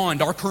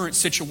 beyond our current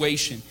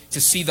situation, to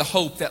see the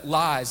hope that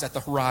lies at the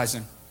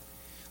horizon.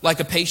 Like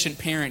a patient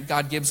parent,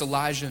 God gives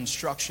Elijah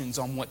instructions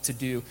on what to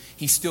do.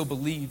 He still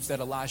believes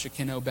that Elijah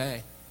can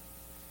obey.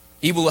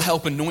 He will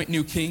help anoint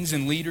new kings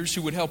and leaders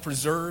who would help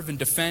preserve and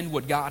defend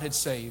what God had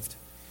saved.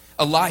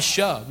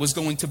 Elisha was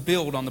going to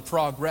build on the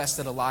progress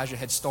that Elijah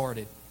had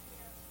started.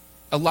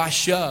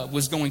 Elisha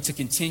was going to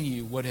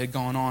continue what had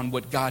gone on,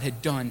 what God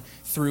had done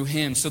through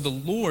him. So the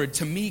Lord,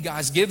 to me,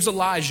 guys, gives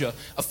Elijah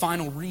a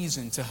final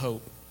reason to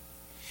hope.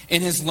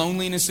 In his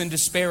loneliness and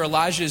despair,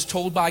 Elijah is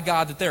told by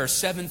God that there are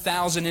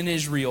 7,000 in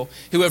Israel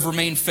who have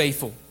remained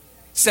faithful.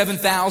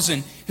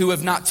 7,000 who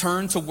have not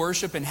turned to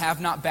worship and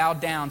have not bowed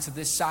down to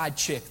this side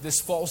chick,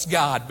 this false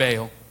god,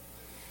 Baal.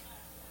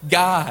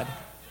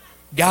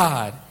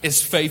 God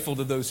is faithful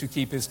to those who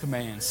keep his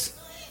commands.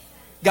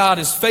 God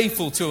is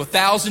faithful to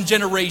 1,000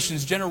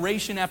 generations,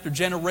 generation after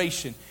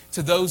generation,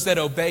 to those that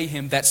obey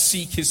him, that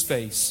seek his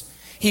face.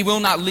 He will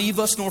not leave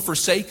us nor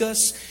forsake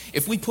us.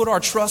 If we put our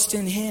trust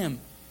in him,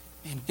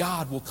 and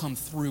God will come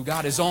through.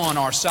 God is on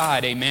our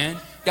side, amen?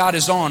 God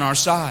is on our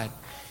side.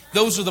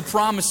 Those are the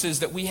promises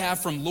that we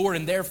have from Lord,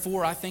 and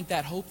therefore I think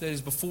that hope that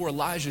is before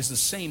Elijah is the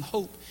same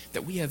hope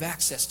that we have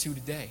access to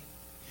today.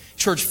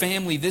 Church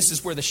family, this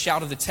is where the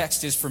shout of the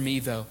text is for me,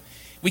 though.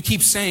 We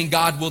keep saying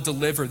God will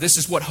deliver. This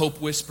is what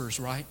hope whispers,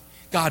 right?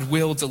 God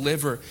will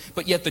deliver.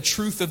 But yet the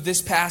truth of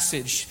this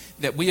passage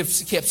that we have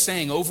kept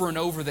saying over and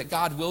over that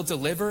God will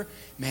deliver,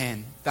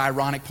 man, the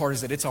ironic part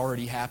is that it's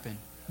already happened.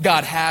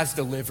 God has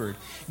delivered.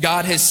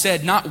 God has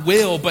said, not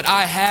will, but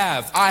I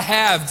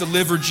have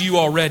delivered you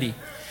already.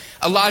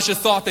 Elijah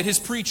thought that his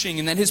preaching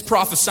and that his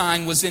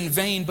prophesying was in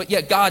vain, but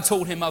yet God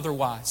told him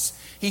otherwise.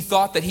 He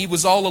thought that he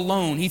was all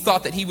alone. He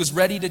thought that he was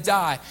ready to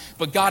die.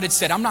 But God had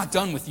said, I'm not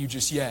done with you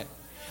just yet.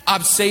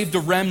 I've saved a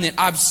remnant.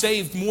 I've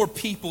saved more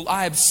people.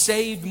 I have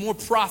saved more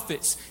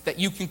prophets that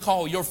you can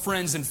call your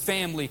friends and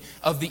family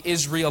of the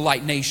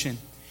Israelite nation.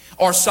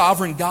 Our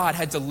sovereign God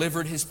had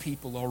delivered his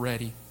people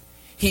already.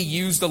 He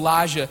used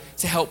Elijah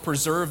to help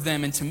preserve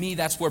them. And to me,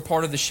 that's where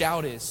part of the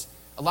shout is.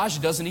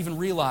 Elijah doesn't even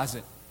realize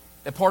it.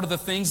 That part of the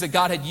things that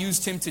God had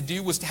used him to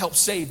do was to help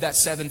save that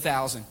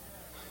 7,000.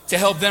 To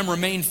help them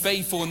remain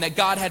faithful, and that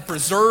God had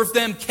preserved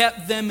them,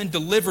 kept them, and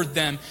delivered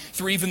them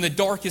through even the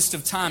darkest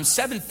of times.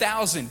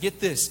 7,000, get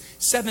this,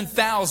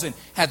 7,000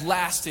 had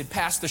lasted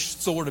past the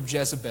sword of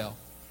Jezebel.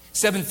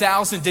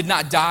 7,000 did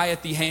not die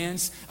at the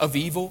hands of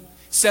evil.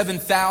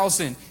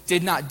 7,000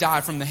 did not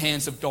die from the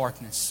hands of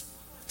darkness.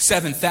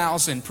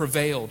 7,000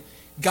 prevailed.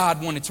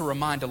 God wanted to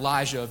remind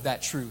Elijah of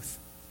that truth,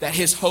 that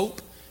his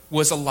hope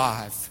was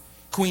alive.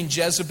 Queen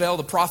Jezebel,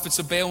 the prophets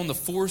of Baal, and the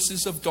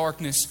forces of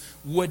darkness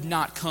would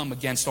not come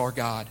against our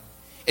God.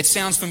 It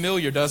sounds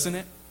familiar, doesn't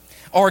it?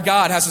 Our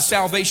God has a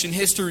salvation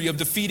history of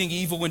defeating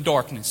evil and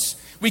darkness.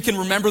 We can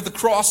remember the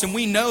cross, and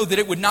we know that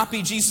it would not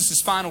be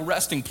Jesus' final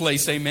resting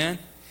place, amen?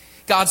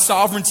 God's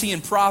sovereignty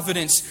and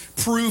providence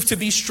proved to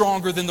be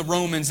stronger than the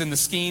Romans and the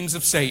schemes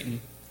of Satan.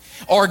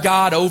 Our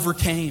God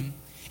overcame,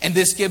 and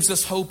this gives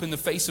us hope in the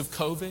face of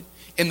COVID,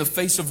 in the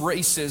face of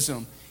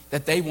racism,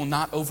 that they will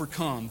not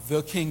overcome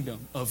the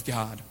kingdom of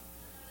God.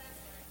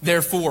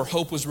 Therefore,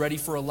 hope was ready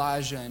for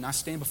Elijah, and I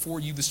stand before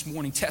you this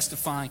morning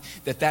testifying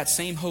that that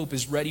same hope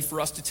is ready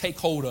for us to take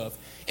hold of.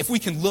 If we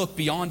can look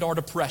beyond our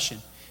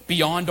depression,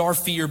 beyond our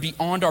fear,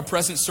 beyond our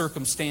present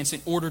circumstance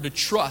in order to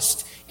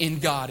trust in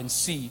God and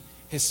see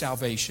His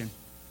salvation.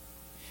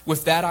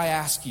 With that, I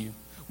ask you,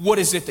 what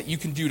is it that you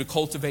can do to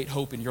cultivate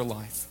hope in your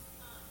life?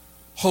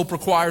 Hope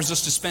requires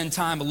us to spend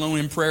time alone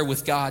in prayer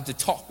with God, to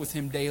talk with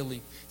Him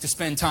daily, to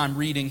spend time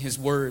reading His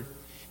Word.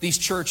 These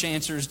church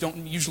answers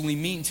don't usually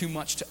mean too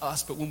much to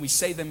us, but when we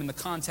say them in the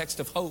context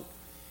of hope,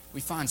 we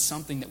find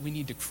something that we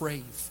need to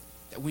crave,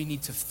 that we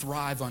need to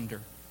thrive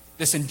under,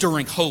 this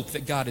enduring hope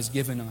that God has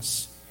given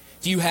us.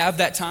 Do you have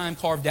that time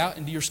carved out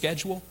into your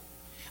schedule?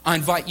 I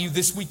invite you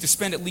this week to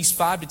spend at least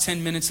 5 to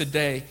 10 minutes a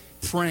day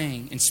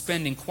praying and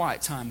spending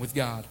quiet time with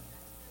God.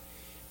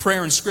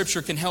 Prayer and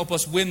Scripture can help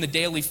us win the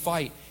daily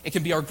fight. It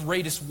can be our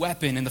greatest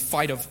weapon in the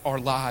fight of our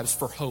lives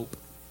for hope.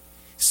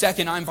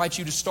 Second, I invite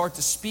you to start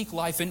to speak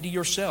life into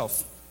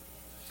yourself.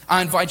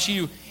 I invite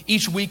you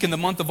each week in the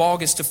month of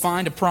August to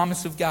find a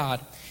promise of God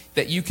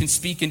that you can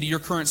speak into your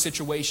current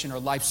situation or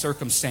life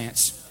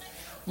circumstance.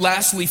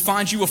 Lastly,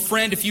 find you a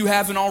friend, if you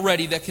haven't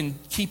already, that can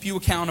keep you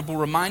accountable,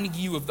 reminding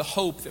you of the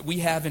hope that we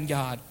have in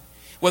God.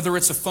 Whether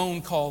it's a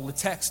phone call, a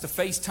text, a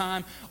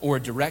FaceTime, or a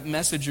direct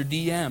message or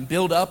DM,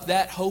 build up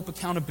that hope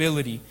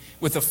accountability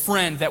with a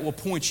friend that will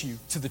point you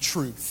to the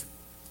truth.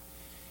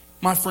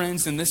 My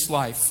friends, in this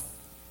life,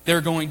 there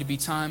are going to be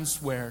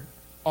times where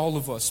all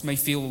of us may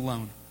feel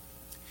alone.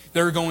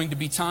 There are going to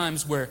be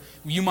times where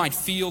you might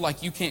feel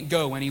like you can't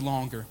go any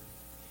longer.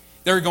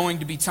 There are going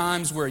to be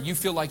times where you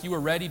feel like you are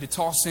ready to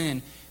toss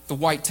in the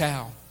white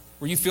towel,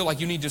 where you feel like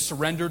you need to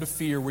surrender to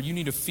fear, where you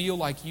need to feel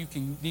like you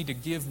need to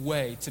give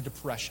way to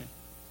depression.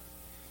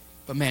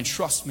 But man,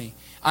 trust me,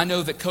 I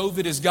know that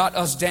COVID has got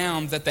us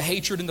down, that the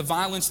hatred and the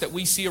violence that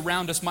we see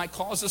around us might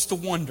cause us to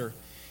wonder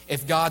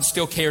if God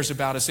still cares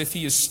about us, if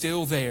He is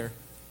still there.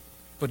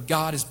 But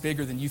God is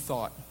bigger than you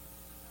thought.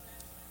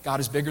 God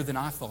is bigger than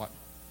I thought.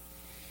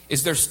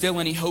 Is there still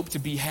any hope to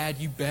be had?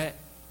 You bet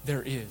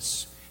there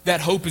is.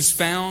 That hope is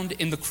found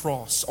in the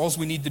cross. All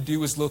we need to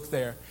do is look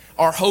there.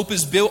 Our hope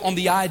is built on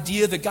the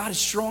idea that God is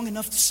strong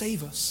enough to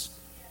save us.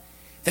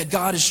 That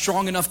God is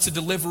strong enough to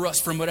deliver us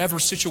from whatever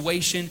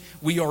situation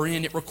we are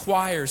in. It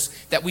requires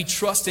that we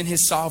trust in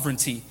His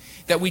sovereignty,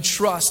 that we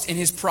trust in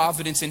His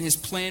providence and His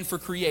plan for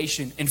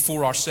creation and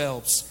for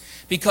ourselves.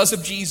 Because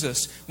of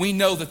Jesus, we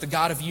know that the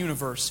God of the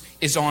universe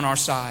is on our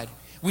side.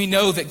 We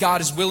know that God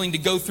is willing to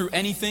go through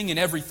anything and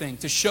everything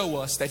to show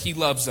us that He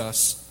loves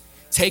us.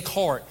 Take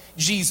heart,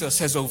 Jesus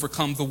has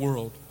overcome the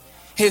world.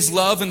 His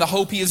love and the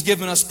hope He has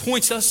given us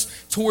points us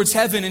towards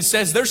heaven and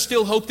says, there's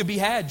still hope to be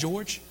had,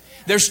 George.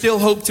 There's still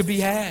hope to be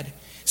had.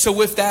 So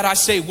with that, I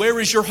say, where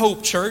is your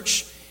hope,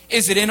 church?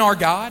 Is it in our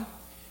God?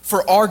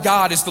 For our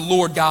God is the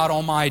Lord God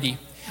Almighty.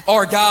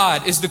 Our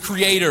God is the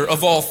creator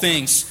of all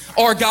things.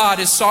 Our God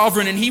is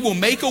sovereign, and He will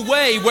make a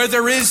way where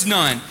there is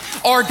none.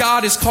 Our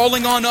God is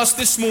calling on us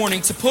this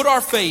morning to put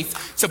our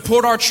faith, to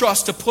put our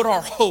trust, to put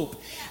our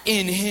hope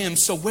in Him.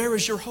 So where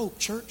is your hope,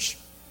 church?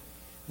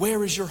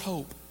 Where is your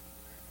hope?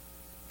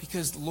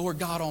 Because the Lord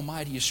God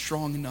Almighty is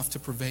strong enough to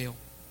prevail.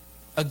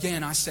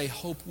 Again, I say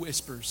hope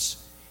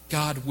whispers,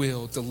 God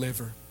will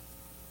deliver.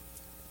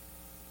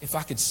 If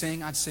I could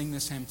sing, I'd sing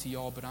this hymn to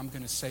y'all, but I'm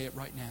going to say it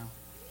right now.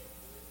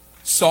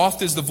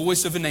 Soft as the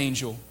voice of an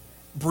angel,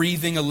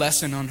 breathing a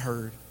lesson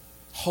unheard,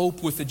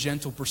 hope with a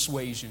gentle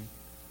persuasion,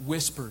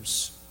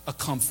 whispers a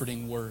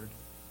comforting word.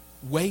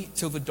 Wait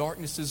till the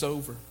darkness is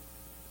over.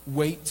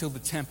 Wait till the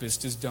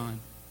tempest is done.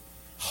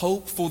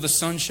 Hope for the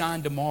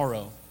sunshine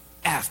tomorrow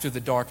after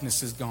the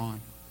darkness is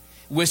gone.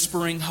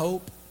 Whispering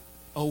hope,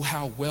 oh,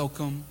 how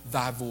welcome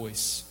thy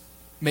voice,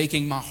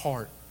 making my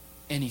heart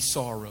any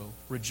sorrow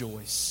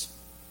rejoice.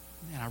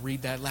 And I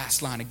read that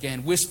last line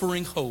again.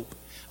 Whispering hope,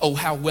 oh,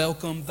 how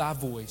welcome thy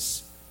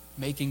voice,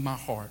 making my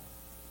heart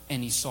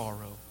any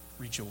sorrow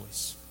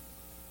rejoice.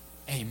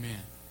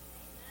 Amen.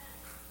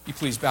 You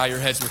please bow your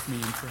heads with me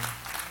in prayer.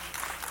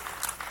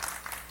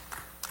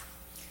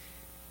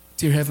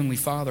 Dear Heavenly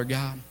Father,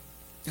 God,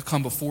 I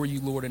come before you,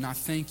 Lord, and I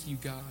thank you,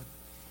 God,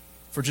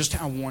 for just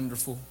how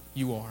wonderful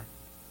you are.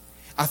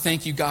 I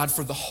thank you, God,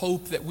 for the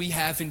hope that we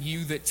have in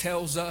you that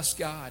tells us,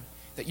 God,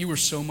 that you are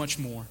so much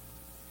more.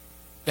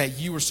 That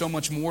you are so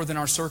much more than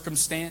our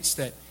circumstance,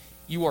 that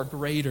you are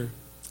greater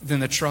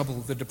than the trouble,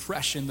 the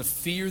depression, the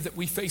fear that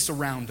we face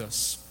around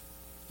us.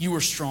 You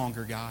are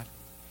stronger, God.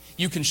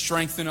 You can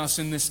strengthen us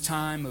in this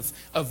time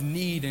of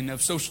need and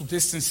of social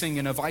distancing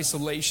and of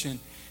isolation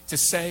to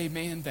say,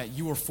 man, that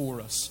you are for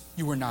us.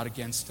 You are not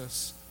against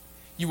us.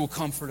 You will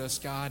comfort us,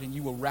 God, and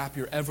you will wrap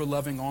your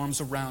ever-loving arms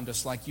around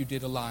us like you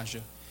did Elijah.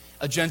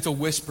 A gentle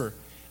whisper,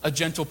 a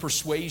gentle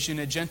persuasion,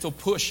 a gentle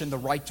push in the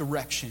right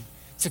direction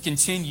to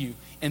continue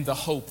in the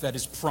hope that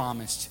is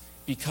promised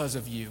because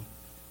of you,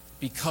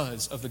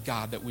 because of the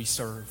God that we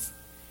serve.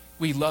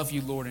 We love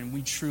you, Lord, and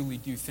we truly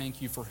do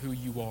thank you for who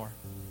you are.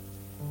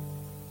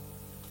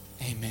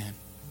 Amen.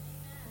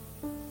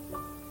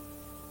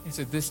 It's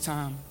at this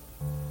time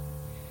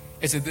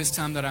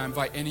that I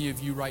invite any of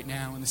you right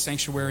now in the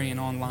sanctuary and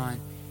online,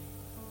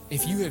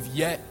 if you have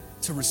yet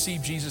to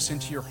receive Jesus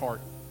into your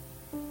heart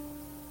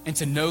and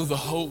to know the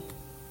hope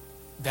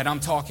that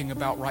I'm talking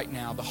about right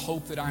now, the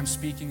hope that I'm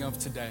speaking of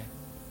today,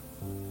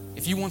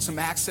 if you want some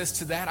access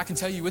to that, I can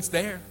tell you it's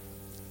there.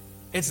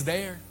 It's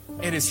there.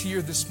 It is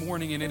here this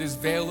morning, and it is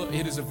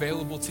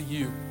available to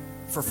you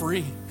for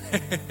free.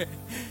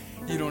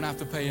 You don't have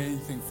to pay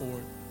anything for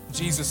it.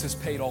 Jesus has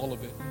paid all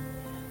of it.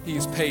 He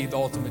has paid the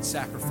ultimate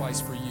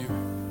sacrifice for you.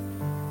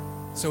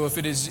 So if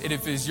it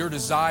is your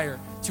desire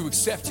to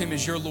accept him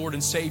as your Lord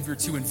and Savior,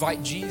 to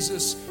invite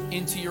Jesus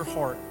into your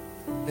heart,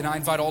 then I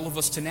invite all of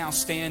us to now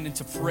stand and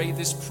to pray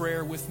this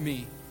prayer with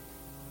me,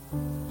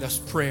 this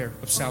prayer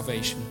of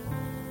salvation.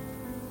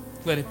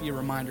 Let it be a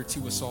reminder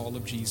to us all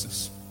of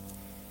Jesus.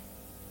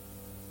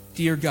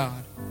 Dear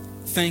God,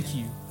 thank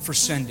you for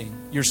sending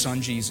your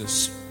Son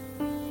Jesus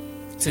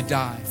to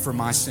die for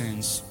my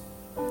sins.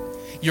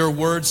 Your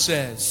word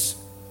says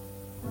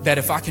that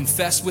if I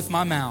confess with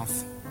my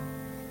mouth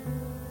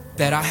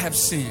that I have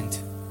sinned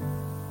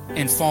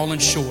and fallen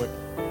short,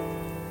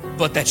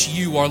 but that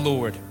you are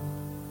Lord,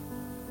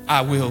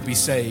 I will be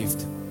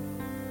saved.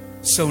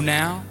 So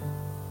now,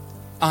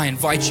 I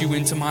invite you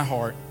into my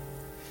heart.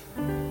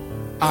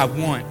 I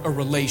want a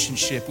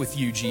relationship with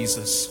you,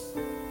 Jesus.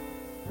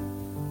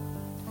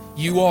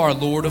 You are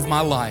Lord of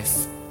my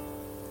life.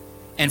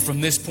 And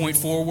from this point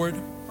forward,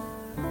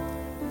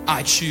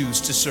 I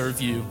choose to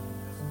serve you.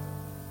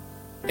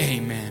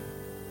 Amen.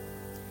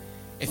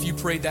 If you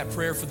prayed that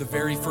prayer for the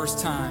very first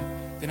time,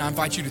 then I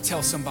invite you to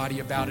tell somebody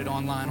about it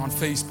online, on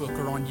Facebook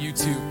or on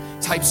YouTube.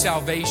 Type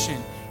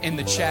salvation in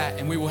the chat,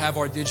 and we will have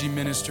our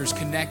Digi-ministers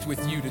connect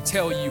with you to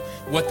tell you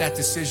what that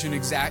decision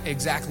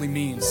exactly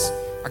means.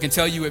 I can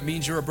tell you it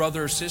means you're a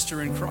brother or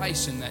sister in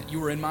Christ and that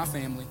you are in my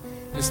family,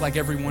 just like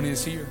everyone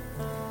is here.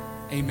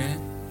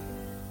 Amen.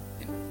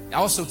 And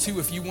also,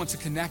 too, if you want to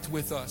connect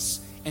with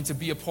us and to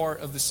be a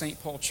part of the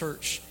St. Paul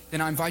Church,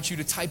 then I invite you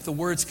to type the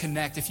words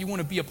connect. If you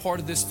want to be a part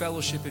of this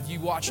fellowship, if you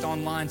watched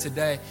online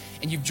today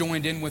and you've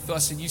joined in with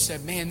us and you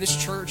said, man, this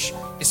church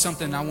is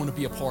something I want to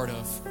be a part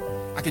of,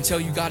 I can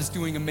tell you God is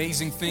doing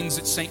amazing things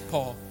at St.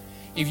 Paul.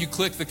 If you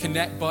click the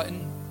connect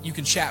button, you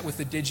can chat with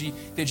the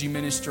Digi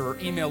minister or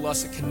email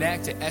us at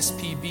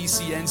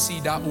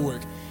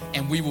connect@spbcnc.org,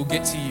 and we will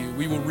get to you.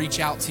 We will reach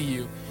out to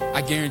you.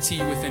 I guarantee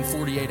you within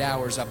 48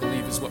 hours, I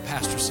believe is what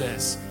Pastor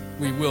says.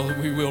 We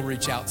will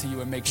reach out to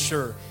you and make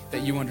sure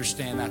that you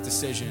understand that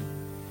decision.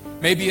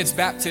 Maybe it's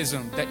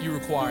baptism that you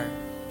require.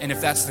 And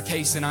if that's the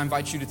case, then I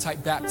invite you to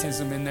type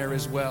baptism in there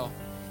as well.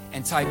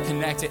 And type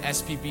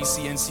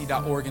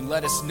connect@spbcnc.org and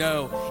let us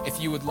know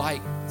if you would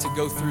like to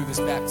go through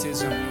this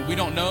baptism. We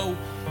don't know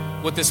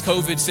what this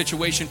COVID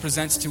situation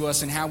presents to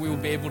us and how we will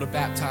be able to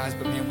baptize,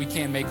 but man, we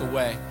can make a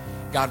way.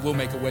 God will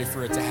make a way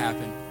for it to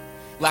happen.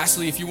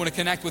 Lastly, if you want to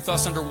connect with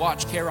us under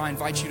Watch Care, I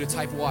invite you to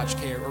type Watch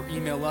Care or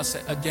email us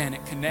again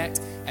at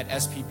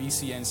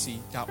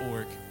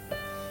connect@spbcnc.org.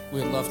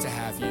 We'd love to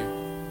have you.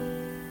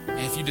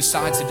 And if you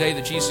decide today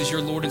that Jesus is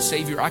your Lord and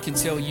Savior, I can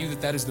tell you that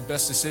that is the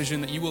best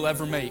decision that you will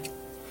ever make.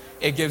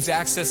 It gives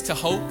access to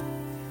hope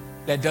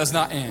that does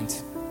not end.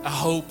 A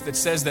hope that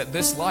says that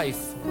this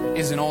life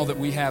isn't all that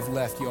we have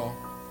left, y'all.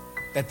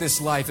 That this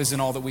life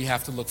isn't all that we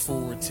have to look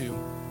forward to.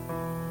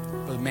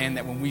 But man,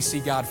 that when we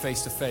see God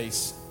face to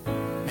face,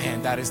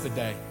 man, that is the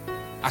day.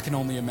 I can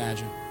only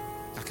imagine.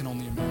 I can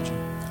only imagine.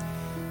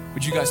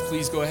 Would you guys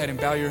please go ahead and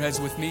bow your heads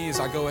with me as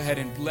I go ahead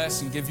and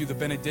bless and give you the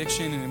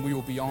benediction, and then we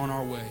will be on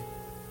our way.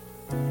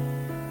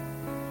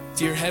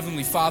 Dear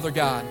Heavenly Father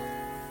God,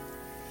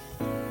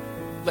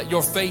 let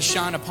your face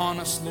shine upon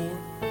us, Lord.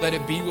 Let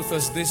it be with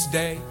us this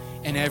day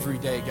and every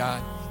day,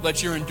 God.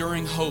 Let your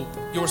enduring hope,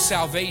 your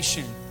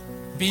salvation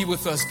be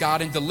with us,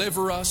 God, and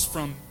deliver us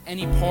from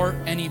any part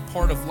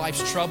of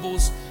life's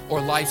troubles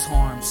or life's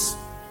harms.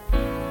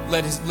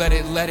 Let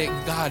it,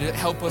 God,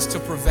 help us to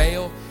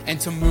prevail and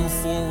to move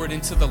forward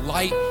into the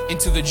light,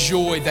 into the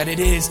joy that it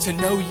is to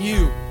know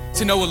you,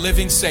 to know a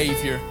living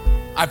Savior.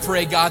 I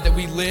pray, God, that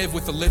we live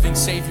with a living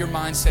Savior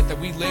mindset, that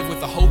we live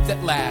with a hope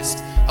that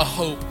lasts, a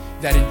hope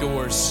that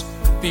endures.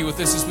 Be with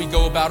us as we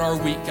go about our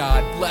week,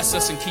 God. Bless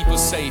us and keep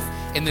us safe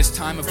in this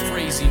time of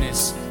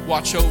craziness.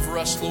 Watch over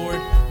us,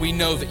 Lord. We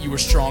know that you are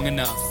strong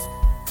enough.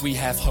 We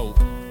have hope.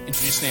 In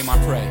Jesus' name I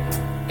pray.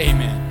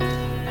 Amen.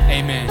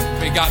 Amen.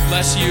 May God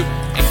bless you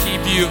and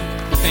keep you.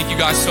 Thank you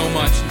guys so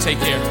much. Take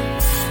care.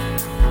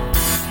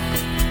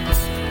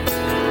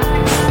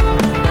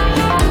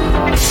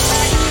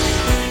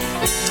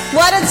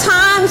 What a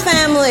time,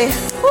 family.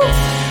 Woo.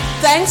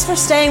 Thanks for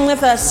staying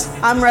with us.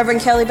 I'm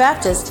Reverend Kelly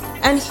Baptist,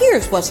 and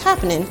here's what's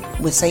happening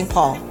with St.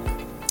 Paul.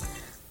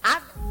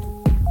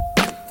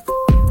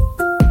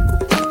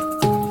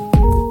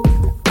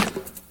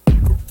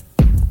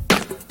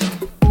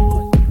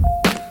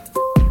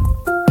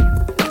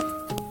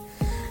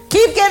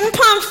 Keep getting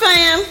pumped,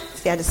 fam.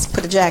 Yeah, I just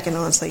put a jacket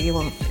on so you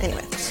won't.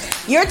 Anyway,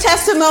 your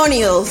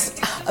testimonials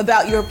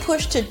about your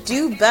push to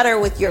do better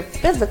with your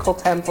physical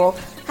temple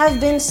have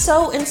been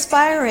so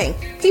inspiring.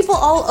 People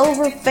all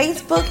over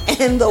Facebook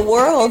and the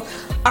world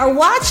are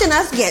watching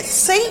us get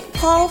St.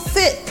 Paul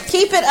fit.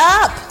 Keep it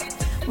up.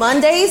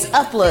 Mondays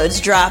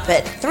uploads drop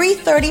at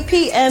 3:30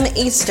 p.m.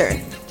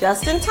 Eastern,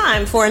 just in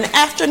time for an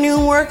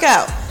afternoon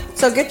workout.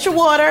 So get your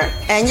water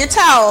and your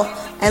towel,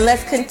 and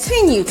let's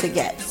continue to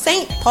get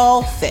St.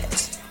 Paul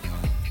fit.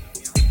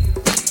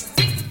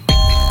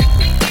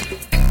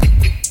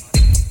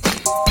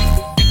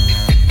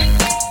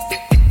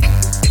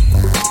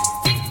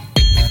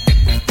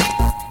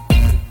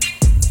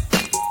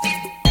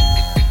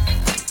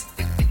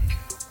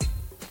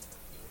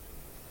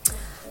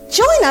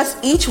 Join us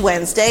each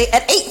Wednesday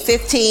at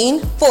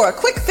 8:15 for a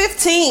Quick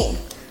 15.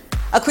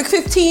 A Quick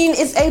 15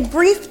 is a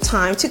brief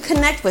time to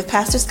connect with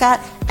Pastor Scott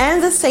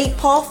and the St.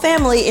 Paul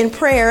family in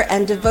prayer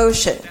and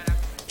devotion.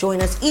 Join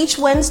us each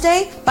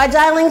Wednesday by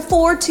dialing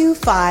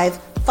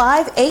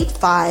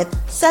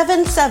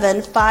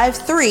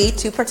 425-585-7753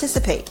 to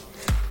participate.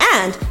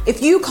 And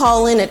if you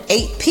call in at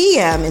 8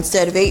 p.m.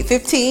 instead of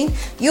 8:15,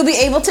 you'll be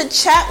able to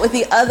chat with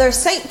the other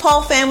St.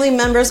 Paul family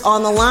members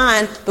on the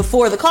line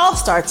before the call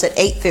starts at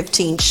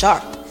 8:15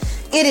 sharp.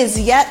 It is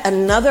yet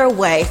another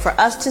way for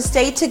us to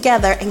stay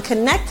together and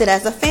connected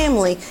as a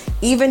family,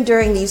 even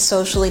during these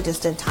socially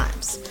distant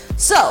times.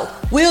 So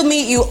we'll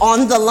meet you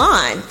on the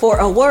line for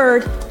a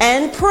word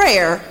and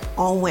prayer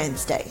on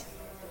Wednesday.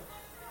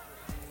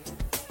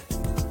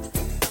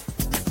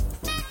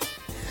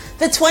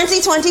 The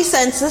 2020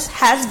 census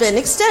has been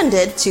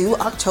extended to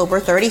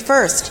October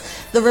 31st.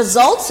 The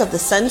results of the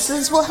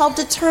census will help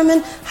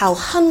determine how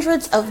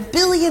hundreds of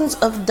billions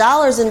of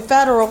dollars in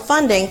federal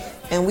funding,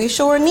 and we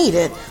sure need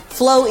it,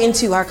 flow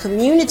into our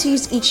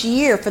communities each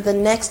year for the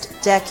next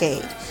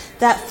decade.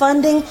 That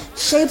funding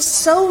shapes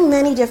so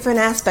many different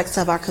aspects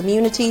of our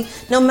community,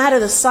 no matter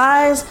the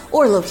size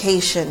or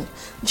location.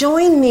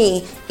 Join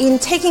me in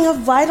taking a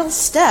vital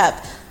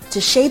step to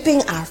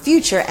shaping our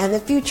future and the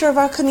future of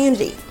our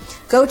community.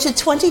 Go to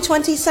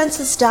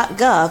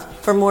 2020census.gov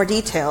for more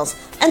details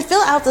and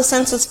fill out the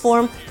census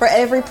form for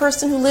every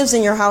person who lives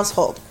in your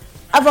household.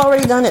 I've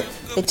already done it.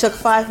 It took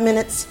 5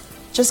 minutes.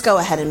 Just go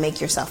ahead and make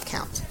yourself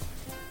count.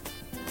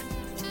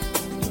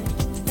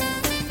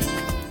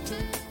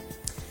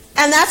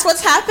 And that's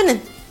what's happening.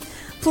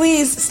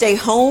 Please stay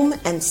home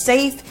and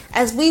safe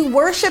as we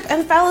worship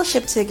and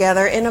fellowship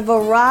together in a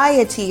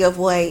variety of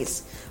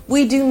ways.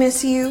 We do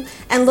miss you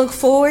and look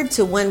forward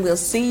to when we'll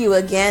see you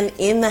again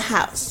in the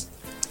house.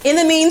 In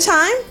the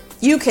meantime,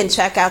 you can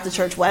check out the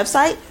church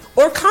website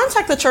or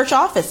contact the church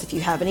office if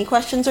you have any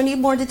questions or need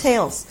more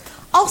details.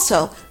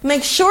 Also,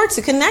 make sure to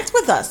connect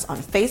with us on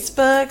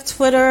Facebook,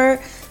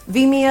 Twitter,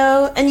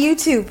 Vimeo, and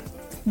YouTube.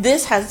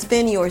 This has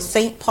been your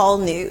St. Paul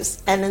News.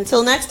 And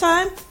until next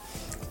time,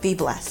 be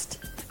blessed.